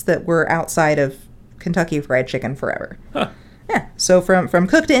buckets that were outside of Kentucky Fried Chicken forever. Huh. Yeah, so from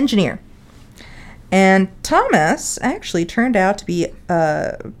cook to engineer. And Thomas actually turned out to be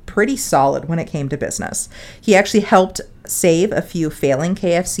pretty solid when it came to business. He actually helped save a few failing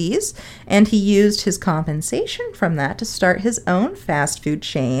KFCs, and he used his compensation from that to start his own fast food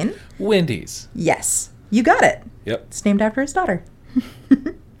chain. Wendy's. Yes, you got it. Yep. It's named after his daughter.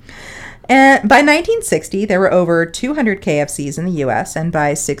 And by 1960, there were over 200 KFCs in the U.S., and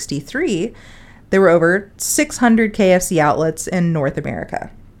by 63, there were over 600 KFC outlets in North America.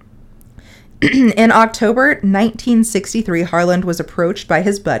 In October 1963, Harland was approached by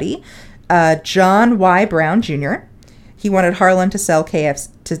his buddy, John Y. Brown Jr. He wanted Harland to sell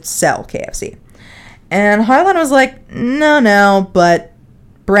KFC. And Harland was like, no, but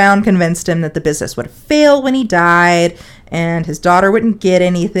Brown convinced him that the business would fail when he died, and his daughter wouldn't get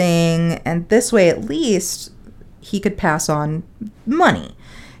anything, and this way at least he could pass on money.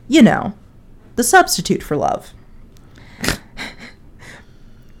 You know, the substitute for love.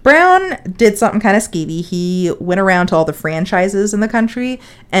 Brown did something kind of skeevy. He went around to all the franchises in the country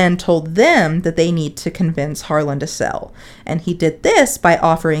and told them that they need to convince Harland to sell. And he did this by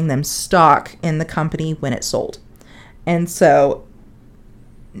offering them stock in the company when it sold. And so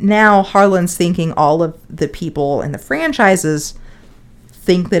now Harland's thinking all of the people in the franchises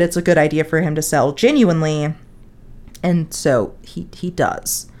think that it's a good idea for him to sell genuinely. And so he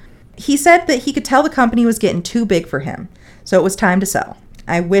does. He said that he could tell the company was getting too big for him, so it was time to sell.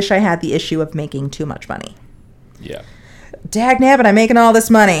 I wish I had the issue of making too much money. Yeah. Dagnabbit, I'm making all this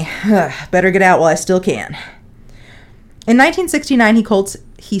money. Better get out while I still can. In 1969,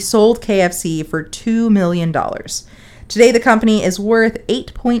 he sold KFC for $2 million. Today, the company is worth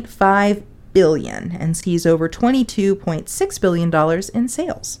 $8.5 billion and sees over $22.6 billion in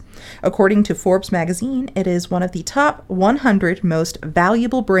sales. According to Forbes magazine, it is one of the top 100 most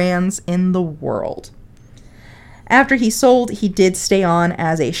valuable brands in the world. After he sold, he did stay on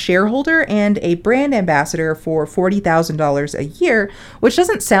as a shareholder and a brand ambassador for $40,000 a year, which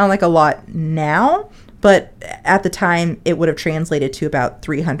doesn't sound like a lot now, but at the time it would have translated to about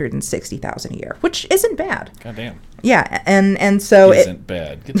 $360,000 a year, which isn't bad. Goddamn. Yeah, and so isn't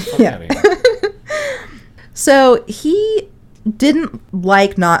bad. Get the fuck out of here. So he didn't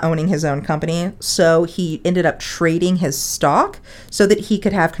like not owning his own company, so he ended up trading his stock so that he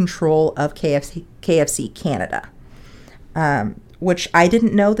could have control of KFC Canada. Which I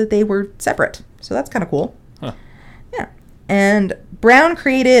didn't know that they were separate. So that's kind of cool. Huh. Yeah. And Brown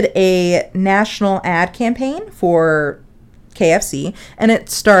created a national ad campaign for KFC, and it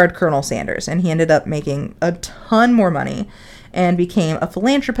starred Colonel Sanders. And he ended up making a ton more money and became a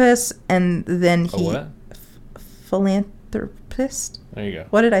philanthropist. And then he... A what? Philanthropist? There you go.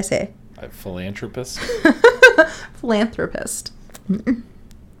 What did I say? A philanthropist? Philanthropist. And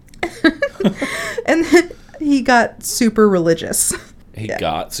then he got super religious. He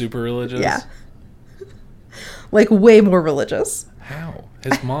got super religious? Yeah. Like, way more religious. How?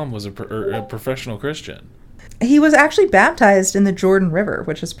 His mom was a professional Christian. He was actually baptized in the Jordan River,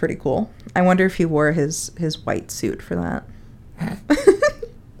 which is pretty cool. I wonder if he wore his white suit for that.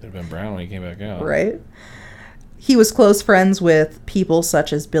 It'd have been brown when he came back out. Right? He was close friends with people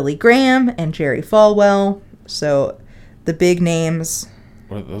such as Billy Graham and Jerry Falwell. So, the big names...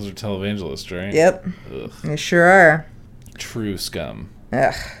 Well, those are televangelists, right? Yep. Ugh. They sure are. True scum.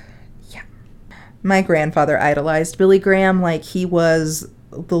 Ugh. Yeah. My grandfather idolized Billy Graham like he was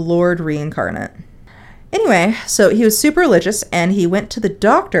the Lord reincarnate. Anyway, so he was super religious, and he went to the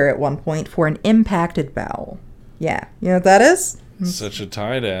doctor at one point for an impacted bowel. Yeah. You know what that is? Such a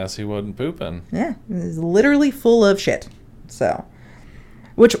tight ass, he wasn't pooping. Yeah. He's literally full of shit. So...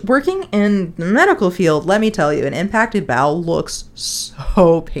 Which, working in the medical field, let me tell you, an impacted bowel looks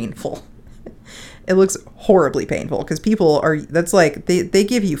so painful. It looks horribly painful because people are, that's like, they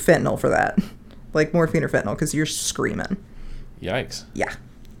give you fentanyl for that. Like morphine or fentanyl because you're screaming. Yikes. Yeah.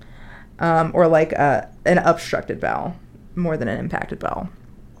 Or like an obstructed bowel more than an impacted bowel.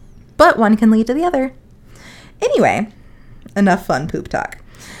 But one can lead to the other. Anyway, enough fun poop talk.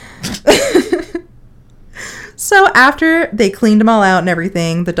 So after they cleaned them all out and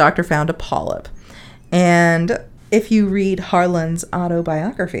everything, the doctor found a polyp. And if you read Harland's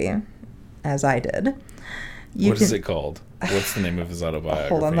autobiography, as I did... What is it called? What's the name of his autobiography?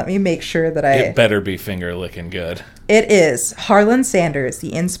 Hold on, let me make sure that It better be finger-licking good. It is Harland Sanders,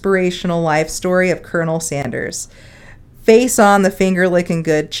 the inspirational life story of Colonel Sanders. Face on the finger-licking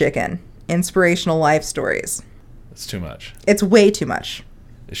good chicken. Inspirational life stories. It's too much. It's way too much.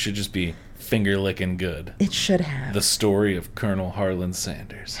 It should just be... Finger-licking good. It should have. The story of Colonel Harland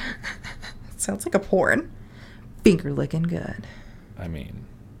Sanders. Sounds like a porn. Finger-licking good. I mean.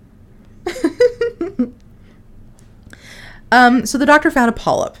 So the doctor found a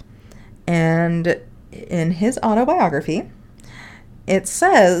polyp. And in his autobiography, it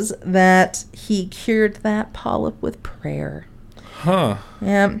says that he cured that polyp with prayer. Huh.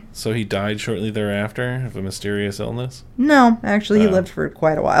 Yeah. So he died shortly thereafter of a mysterious illness? No, actually, he lived for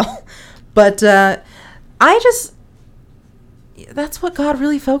quite a while. But that's what God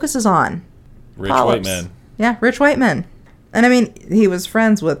really focuses on. Rich white men. Yeah, rich white men. And I mean, he was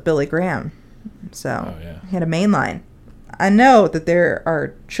friends with Billy Graham. So he had a main line. I know that there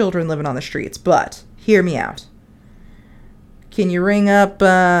are children living on the streets, but hear me out. Can you ring up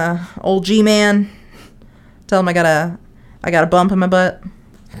old G-Man? Tell him I got a bump in my butt.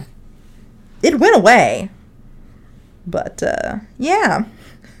 It went away. But, yeah.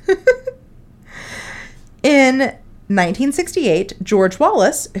 In 1968, George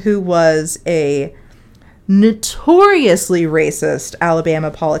Wallace, who was a notoriously racist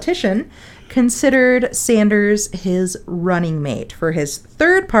Alabama politician, considered Sanders his running mate for his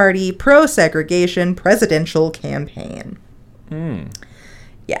third-party pro-segregation presidential campaign.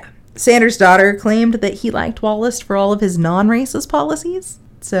 Yeah. Sanders' daughter claimed that he liked Wallace for all of his non-racist policies.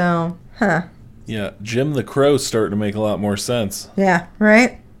 So, Yeah, Jim the Crow's starting to make a lot more sense. Yeah,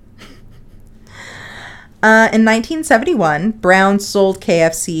 right? In 1971, Brown sold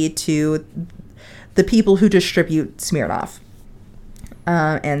KFC to the people who distribute Smirnoff.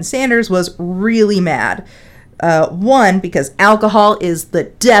 And Sanders was really mad. One, because alcohol is the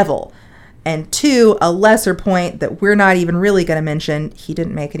devil. And two, a lesser point that we're not even really going to mention, he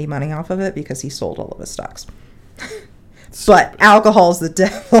didn't make any money off of it because he sold all of his stocks. But alcohol's the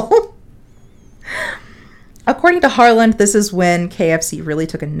devil. According to Harland, this is when KFC really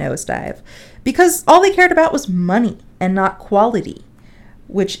took a nosedive because all they cared about was money and not quality,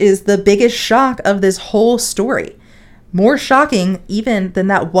 which is the biggest shock of this whole story. More shocking even than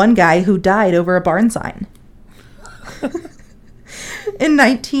that one guy who died over a barn sign. In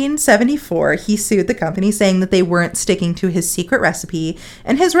 1974, he sued the company saying that they weren't sticking to his secret recipe,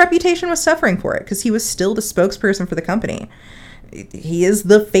 and his reputation was suffering for it because he was still the spokesperson for the company. He is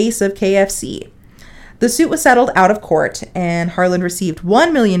the face of KFC. The suit was settled out of court, and Harland received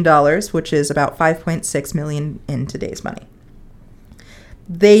 $1 million, which is about $5.6 million in today's money.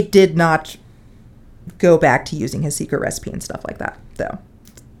 They did not go back to using his secret recipe and stuff like that, though.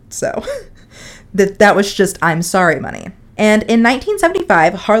 So that was just I'm sorry money. And in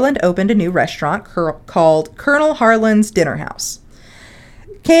 1975, Harland opened a new restaurant called Colonel Harland's Dinner House.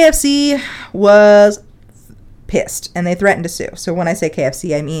 KFC was pissed, and they threatened to sue. So when I say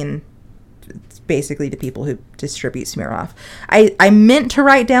KFC, I mean it's basically the people who distribute Smirnoff. I meant to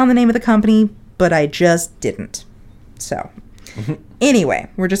write down the name of the company, but I just didn't. So anyway,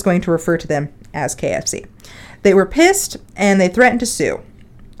 we're just going to refer to them as KFC. They were pissed, and they threatened to sue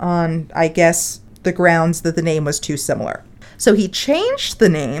on, I guess, the grounds that the name was too similar. So he changed the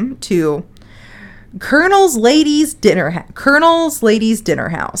name to Colonel's Ladies Dinner House.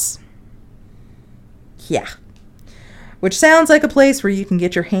 Yeah. Which sounds like a place where you can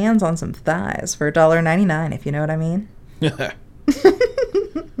get your hands on some thighs for $1.99, if you know what I mean.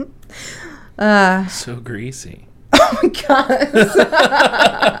 So greasy. Oh my God.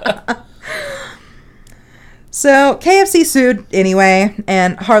 So KFC sued anyway,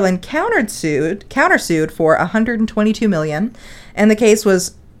 and Harland countersued for $122 million, and the case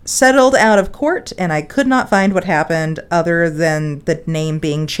was settled out of court, and I could not find what happened other than the name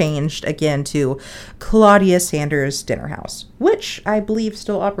being changed again to Claudia Sanders Dinner House, which I believe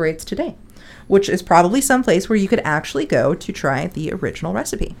still operates today, which is probably someplace where you could actually go to try the original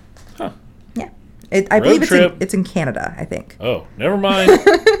recipe. Huh. Yeah. I believe it's in Canada, I think. Oh, never mind.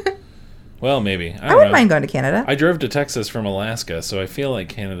 Well, maybe. I wouldn't mind going to Canada. I drove to Texas from Alaska, so I feel like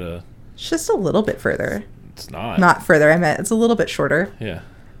Canada... It's just a little bit further. It's not. Not further. I meant it's a little bit shorter. Yeah.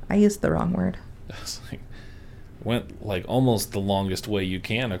 I used the wrong word. Went like almost the longest way you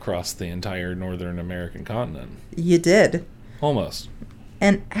can across the entire northern American continent. You did. Almost.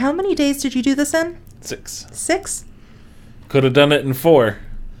 And how many days did you do this in? 6. 6? Could have done it in 4,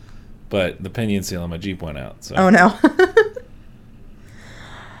 but the pinion seal on my Jeep went out. So. Oh, no.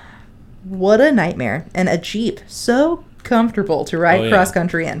 What a nightmare. And a Jeep. So comfortable to ride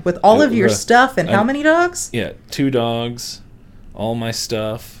cross-country in. With all of your stuff and how many dogs? Yeah, 2 dogs, all my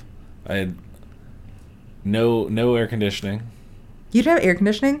stuff. I had no air conditioning. You didn't have air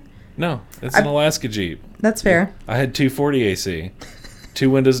conditioning? No, it's an Alaska Jeep. That's fair. I had 240 AC. 2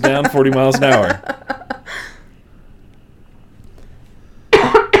 windows down, 40 miles an hour.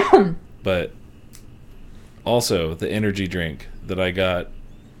 But also the energy drink that I got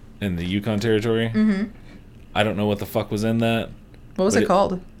in the Yukon Territory. Mm-hmm. I don't know what the fuck was in that. What was it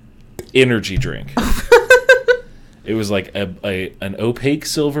called? Energy drink. It was like an opaque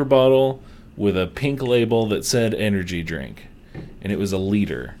silver bottle with a pink label that said energy drink. And it was a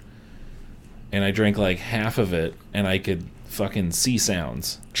liter. And I drank like half of it, and I could fucking see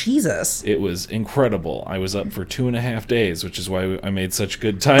sounds. Jesus. It was incredible. I was up for 2.5 days, which is why I made such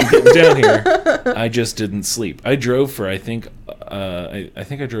good time getting down here. I just didn't sleep. I drove for, I think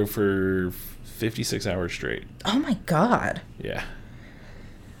I drove for 56 hours straight. Oh my God. Yeah.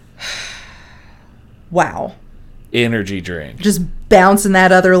 Wow. Energy drink. Just bouncing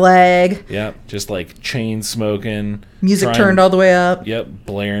that other leg. Yep. Just like chain smoking. Music turned all the way up. Yep.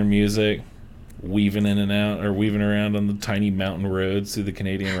 Blaring music. Weaving in and out, or weaving around on the tiny mountain roads through the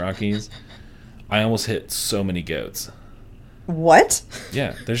Canadian Rockies. I almost hit so many goats. What?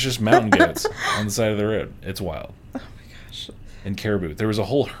 Yeah, there's just mountain goats on the side of the road. It's wild. Oh my gosh. And caribou. There was a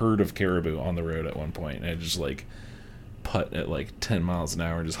whole herd of caribou on the road at one point, and I just like putt at like 10 miles an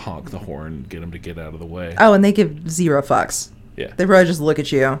hour and just honk the horn and get them to get out of the way. Oh, and they give zero fucks. Yeah. They probably just look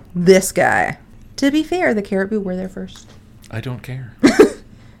at you. This guy. To be fair, the caribou were there first. I don't care.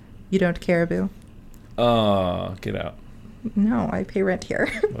 You don't caribou? Get out. No, I pay rent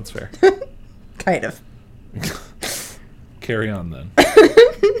here. That's fair. Kind of. Carry on then.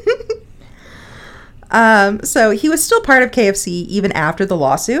 So he was still part of KFC even after the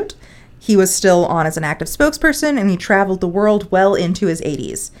lawsuit. He was still on as an active spokesperson, and he traveled the world well into his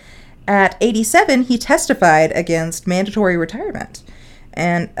 80s. At 87, he testified against mandatory retirement.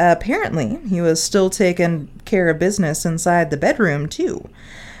 And apparently, he was still taking care of business inside the bedroom, too.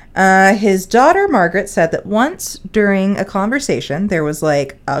 His daughter, Margaret, said that once during a conversation, there was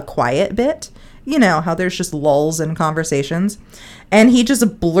like a quiet bit. You know, how there's just lulls in conversations. And he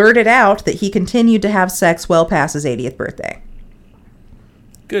just blurted out that he continued to have sex well past his 80th birthday.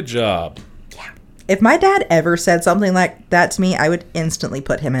 Good job. Yeah. If my dad ever said something like that to me, I would instantly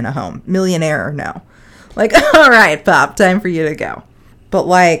put him in a home. Millionaire or no. Like, all right, Pop, time for you to go. But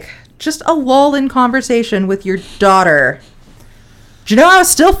like, just a lull in conversation with your daughter. Do you know I was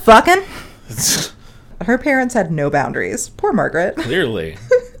still fucking? Her parents had no boundaries. Poor Margaret. Clearly.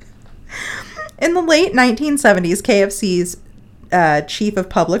 In the late 1970s, KFC's chief of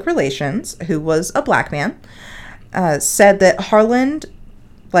public relations, who was a black man, said that Harland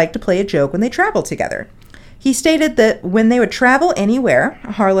liked to play a joke when they traveled together. He stated that when they would travel anywhere,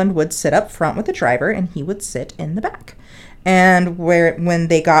 Harland would sit up front with the driver and he would sit in the back. And when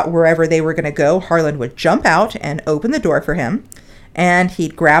they got wherever they were going to go, Harland would jump out and open the door for him. And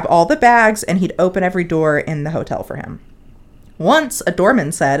he'd grab all the bags and he'd open every door in the hotel for him. Once, a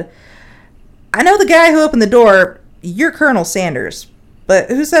doorman said, "I know the guy who opened the door. You're Colonel Sanders. But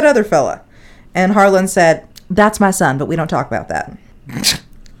who's that other fella?" And Harland said, "That's my son, but we don't talk about that."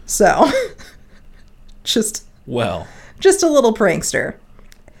 So, just a little prankster.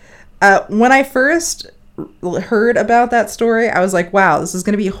 When I first heard about that story, I was like, wow, this is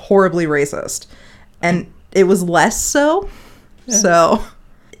going to be horribly racist. And it was less so. Yeah. So,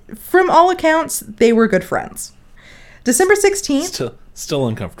 from all accounts, they were good friends. December 16th. Still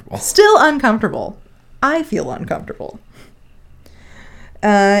uncomfortable. Still uncomfortable. I feel uncomfortable.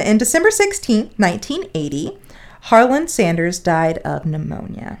 In December 16th, 1980, Harland Sanders died of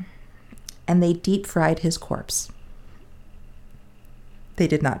pneumonia. And they deep fried his corpse. They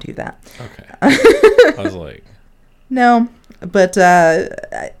did not do that. Okay. I was like... No, but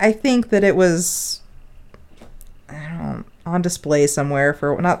I think that it was... I don't know, on display somewhere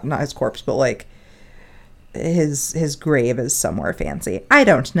for not his corpse, but like his grave is somewhere fancy. I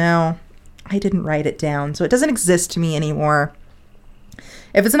don't know. I didn't write it down, so it doesn't exist to me anymore.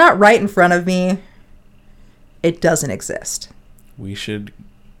 If it's not right in front of me, it doesn't exist. We should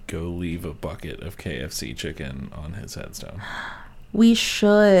go leave a bucket of KFC chicken on his headstone. We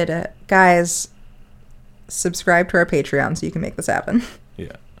should. Guys, subscribe to our Patreon so you can make this happen.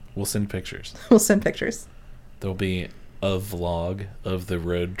 Yeah. We'll send pictures. There'll be a vlog of the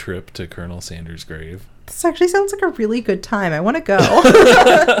road trip to Colonel Sanders' grave. This actually sounds like a really good time. I want to go.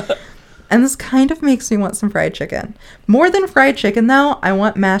 And this kind of makes me want some fried chicken. More than fried chicken, though, I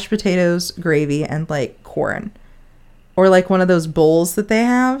want mashed potatoes, gravy, and, like, corn. Or, like, one of those bowls that they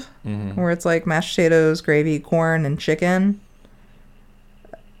have, where it's, like, mashed potatoes, gravy, corn, and chicken.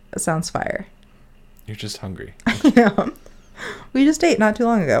 It sounds fire. You're just hungry. I am. We just ate not too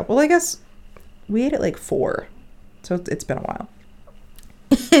long ago. Well, I guess we ate at, like, 4. So it's been a while.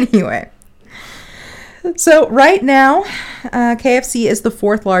 Anyway. So right now, KFC is the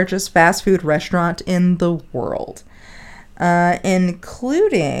 4th largest fast food restaurant in the world,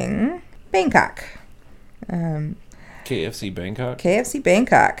 including Bangkok. KFC Bangkok? KFC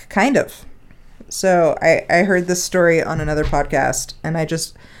Bangkok, kind of. So I heard this story on another podcast, and I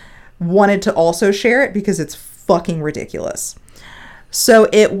just wanted to also share it because it's fucking ridiculous. So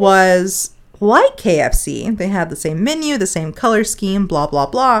it was like KFC. They had the same menu, the same color scheme, blah, blah,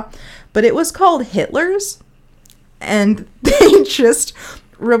 blah. But it was called Hitler's. And they just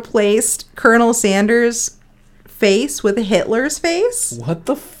replaced Colonel Sanders' face with Hitler's face. What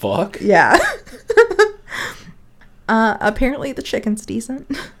the fuck? Yeah. Apparently the chicken's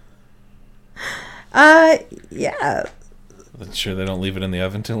decent. Yeah. Sure they don't leave it in the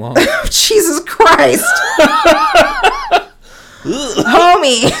oven too long? Jesus Christ.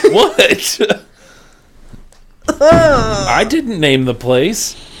 Homie. What? I didn't name the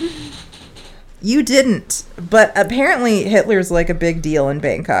place. You didn't. But apparently Hitler's like a big deal in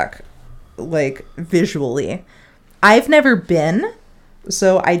Bangkok. Like visually. I've never been,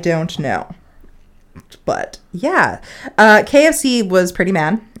 so I don't know. But yeah. KFC was pretty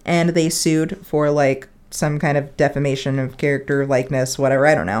mad, and they sued for like some kind of defamation of character, likeness, whatever,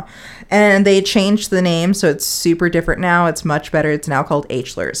 I don't know. And they changed the name, so it's super different now. It's much better. It's now called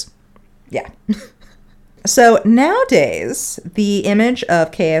H'lers. Yeah. So nowadays, the image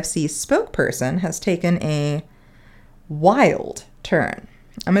of KFC's spokesperson has taken a wild turn.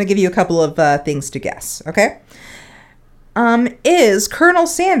 I'm going to give you a couple of things to guess, okay? Is Colonel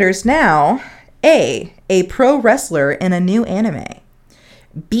Sanders now A, pro wrestler in a new anime?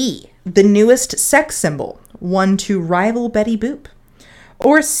 B, the newest sex symbol, one to rival Betty Boop?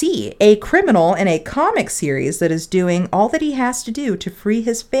 Or C, a criminal in a comic series that is doing all that he has to do to free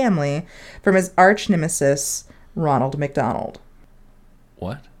his family from his arch nemesis, Ronald McDonald?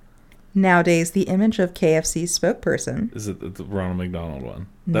 What? Nowadays, the image of KFC's spokesperson. Is it the Ronald McDonald one?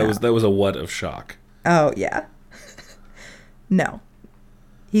 No. That was a what of shock. Oh, yeah. No.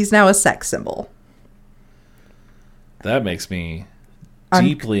 He's now a sex symbol. That makes me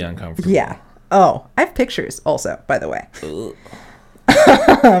deeply uncomfortable. Yeah. Oh, I have pictures also, by the way.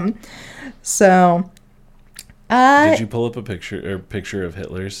 So, did you pull up a picture of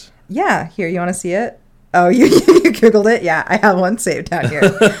Hitler's? Yeah. Here, you want to see it? Oh, you Googled it? Yeah, I have one saved down here.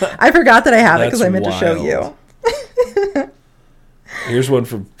 I forgot that I have it because I meant to show you. Here's one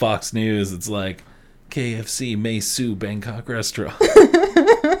from Fox News. It's like, KFC may sue Bangkok restaurant.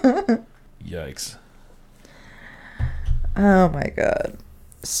 Yikes. Oh my God.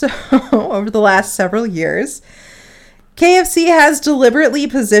 So, over the last several years, KFC has deliberately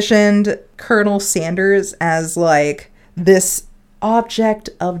positioned Colonel Sanders as like this object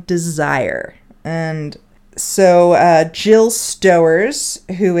of desire. And so Jill Stowers,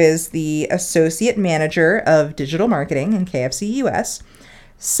 who is the associate manager of digital marketing in KFC US,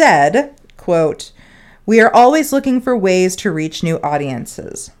 said, quote, "We are always looking for ways to reach new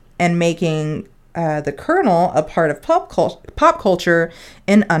audiences and making the Colonel a part of pop culture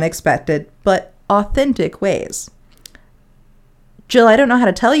in unexpected but authentic ways." Jill, I don't know how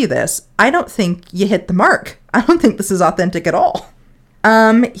to tell you this. I don't think you hit the mark. I don't think this is authentic at all.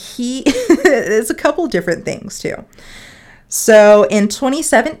 It's a couple different things too. So in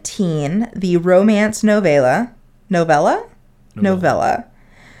 2017, the romance novella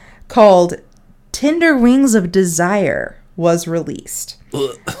called Tender Wings of Desire was released.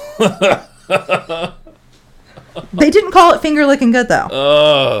 They didn't call it Finger Looking Good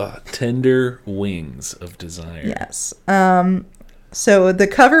though. Tender Wings of Desire. Yes. So the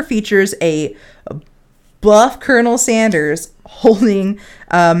cover features a buff Colonel Sanders holding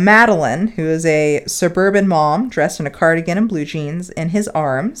Madeline, who is a suburban mom dressed in a cardigan and blue jeans, in his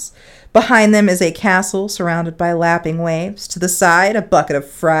arms. Behind them is a castle surrounded by lapping waves. To the side, a bucket of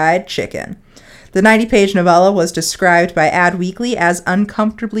fried chicken. The 90-page novella was described by Ad Weekly as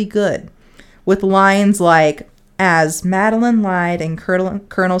uncomfortably good, with lines like, "As Madeline lied in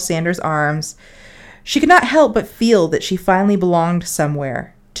Colonel Sanders' arms, she could not help but feel that she finally belonged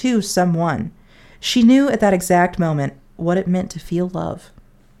somewhere, to someone. She knew at that exact moment what it meant to feel love."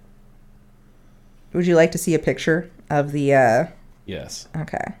 Would you like to see a picture of the... Yes.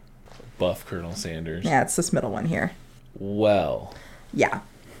 Okay. Buff Colonel Sanders. Yeah, it's this middle one here. Well. Yeah.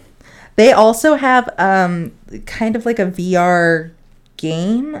 They also have kind of like a VR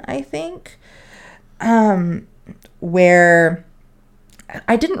game, I think, where...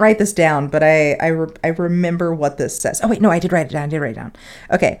 I didn't write this down, but I remember what this says. Oh, wait, no, I did write it down.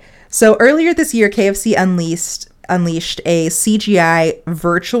 Okay, so earlier this year, KFC unleashed a CGI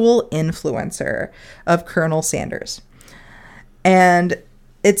virtual influencer of Colonel Sanders. And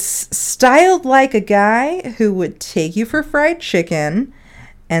it's styled like a guy who would take you for fried chicken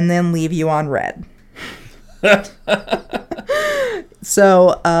and then leave you on red.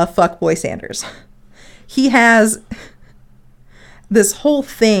 So, fuckboy Sanders. He has this whole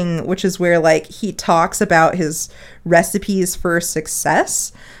thing, which is where like he talks about his recipes for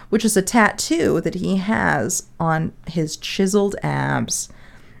success, which is a tattoo that he has on his chiseled abs.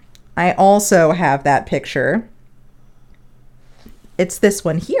 I also have that picture. It's this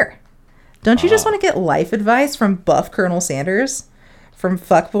one here. Don't you just want to get life advice from buff Colonel Sanders? From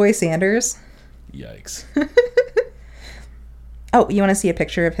fuckboy Sanders? Yikes. Oh, you want to see a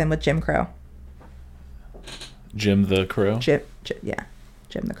picture of him with Jim Crow? Jim the Crow? Jim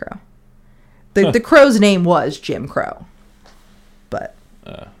the Crow. The crow's name was Jim Crow. But,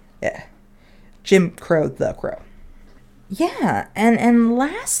 yeah. Jim Crow the Crow. Yeah, and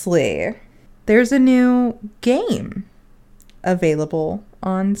lastly, there's a new game available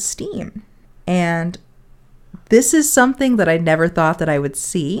on Steam. And this is something that I never thought that I would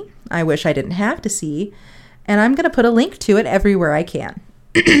see. I wish I didn't have to see. And I'm going to put a link to it everywhere I can.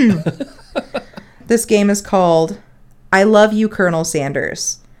 This game is called I Love You, Colonel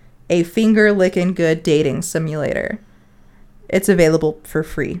Sanders, a finger-licking good dating simulator. It's available for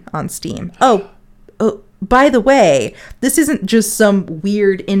free on Steam. Oh, by the way, this isn't just some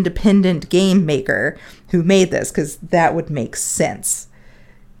weird independent game maker who made this, because that would make sense.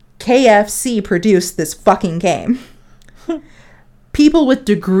 KFC produced this fucking game. People with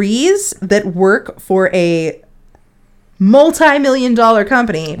degrees that work for a multi-billion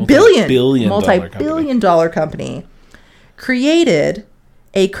company created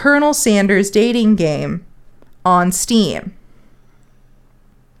a Colonel Sanders dating game on Steam.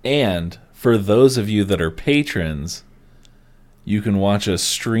 And for those of you that are patrons, you can watch us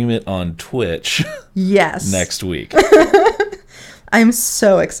stream it on Twitch. Yes. Next week. I'm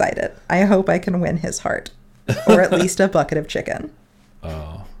so excited. I hope I can win his heart. Or at least a bucket of chicken.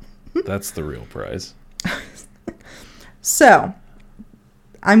 Oh, that's the real prize. So,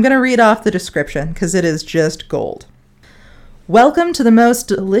 I'm going to read off the description because it is just gold. Welcome to the most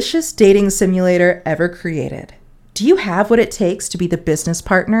delicious dating simulator ever created. Do you have what it takes to be the business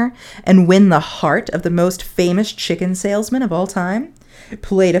partner and win the heart of the most famous chicken salesman of all time?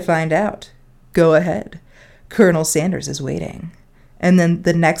 Play to find out. Go ahead. Colonel Sanders is waiting. And then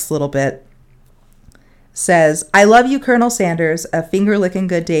the next little bit says, I Love You, Colonel Sanders, a finger-licking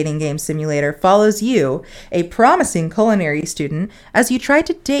good dating game simulator, follows you, a promising culinary student, as you try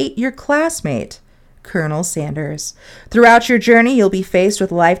to date your classmate, Colonel Sanders. Throughout your journey, you'll be faced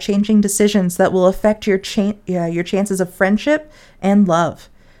with life-changing decisions that will affect your chances of friendship and love.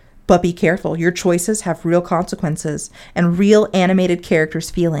 But be careful, your choices have real consequences and real animated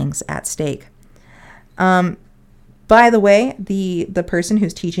characters' feelings at stake. By the way, the person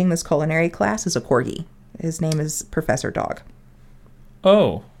who's teaching this culinary class is a corgi. His name is Professor Dog.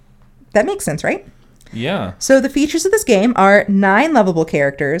 Oh. That makes sense, right? Yeah. So the features of this game are 9 lovable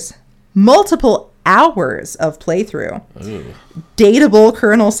characters, multiple hours of playthrough, dateable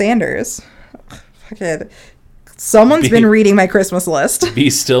Colonel Sanders. Fucking, someone's been reading my Christmas list. Be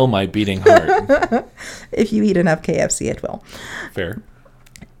still my beating heart. If you eat enough KFC, it will. Fair.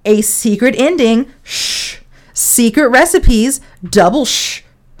 A secret ending. Shh. Secret recipes. Double shh.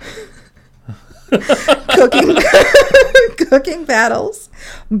 Cooking battles,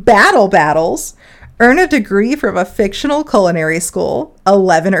 battles, earn a degree from a fictional culinary school,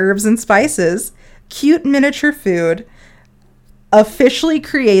 11 herbs and spices, cute miniature food, officially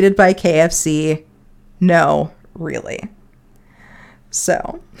created by KFC. No, really.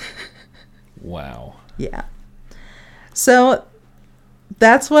 So. Wow. Yeah. So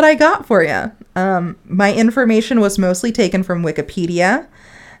that's what I got for you. My information was mostly taken from Wikipedia.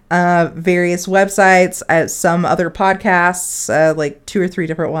 Various websites, some other podcasts, like 2 or 3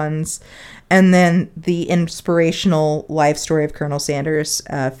 different ones, and then the inspirational life story of Colonel Sanders'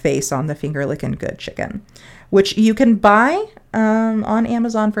 face on the finger-licking good chicken, which you can buy on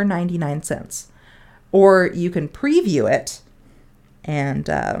Amazon for 99 cents. Or you can preview it and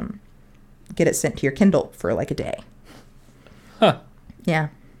get it sent to your Kindle for like a day. Huh. Yeah.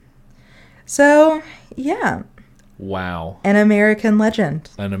 So, yeah. Wow. An American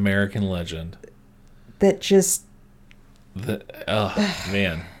legend. An American legend. That just...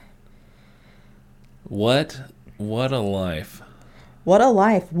 man. What a life. What a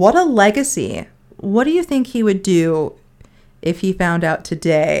life. What a legacy. What do you think he would do if he found out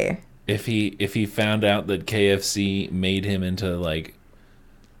today? If he found out that KFC made him into, like,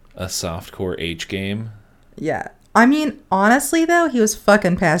 a softcore H game? Yeah. I mean, honestly, though, he was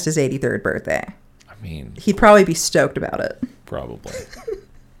fucking past his 83rd birthday. I mean, he'd probably be stoked about it. Probably.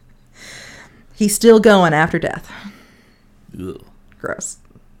 He's still going after death. Ugh. Gross.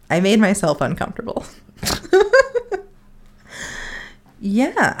 I made myself uncomfortable.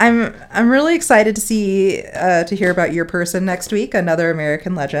 Yeah, I'm really excited to see to hear about your person next week. Another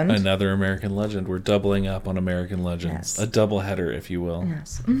American legend. Another American legend. We're doubling up on American legends. Yes. A double header, if you will.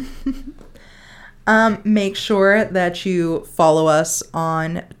 Yes. Make sure that you follow us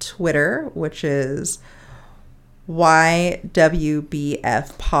on Twitter, which is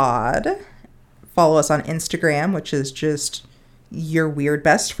YWBF Pod. Follow us on Instagram, which is just Your Weird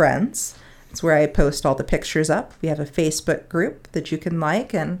Best Friends. It's where I post all the pictures up. We have a Facebook group that you can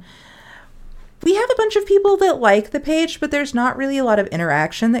like, and we have a bunch of people that like the page, but there's not really a lot of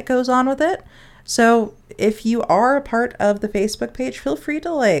interaction that goes on with it. So if you are a part of the Facebook page, feel free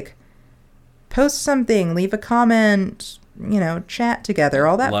to post something, leave a comment, chat together,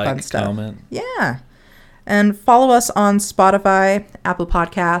 all that fun stuff. Comment. Yeah. And follow us on Spotify, Apple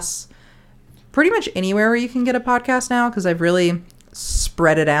Podcasts, pretty much anywhere where you can get a podcast now, because I've really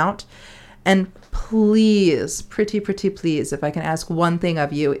spread it out. And please, pretty please, if I can ask one thing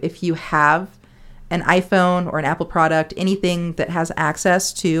of you, if you have an iPhone or an Apple product, anything that has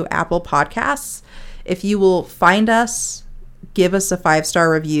access to Apple Podcasts, if you will find us, give us a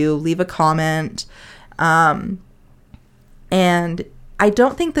 5-star review, leave a comment. And I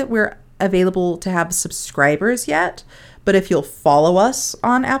don't think that we're available to have subscribers yet, but if you'll follow us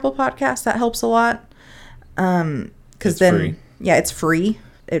on Apple Podcasts, that helps a lot. Because then, free. Yeah, it's free.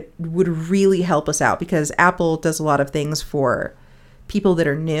 It would really help us out because Apple does a lot of things for people that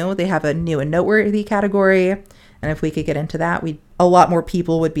are new. They have a new and noteworthy category. And if we could get into that, a lot more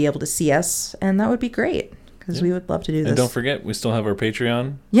people would be able to see us. And that would be great because we would love to do this. And don't forget, we still have our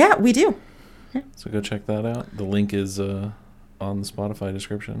Patreon. Yeah, we do. Yeah. So go check that out. The link is on the Spotify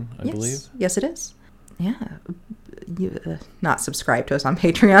description, I believe. Yes, it is. Yeah. You not subscribe to us on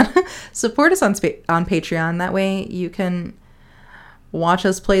Patreon. Support us on Patreon. That way you can watch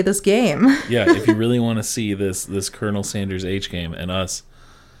us play this game. Yeah, if you really want to see this Colonel Sanders H game and us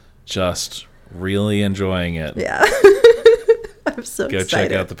just really enjoying it. Yeah. I'm so excited. Go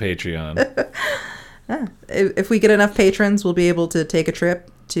check out the Patreon. If we get enough patrons, we'll be able to take a trip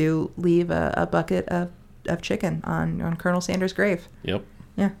to leave a bucket of chicken on Colonel Sanders' grave. Yep.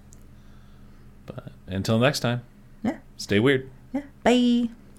 Yeah. But until next time. Yeah. Stay weird. Yeah. Bye.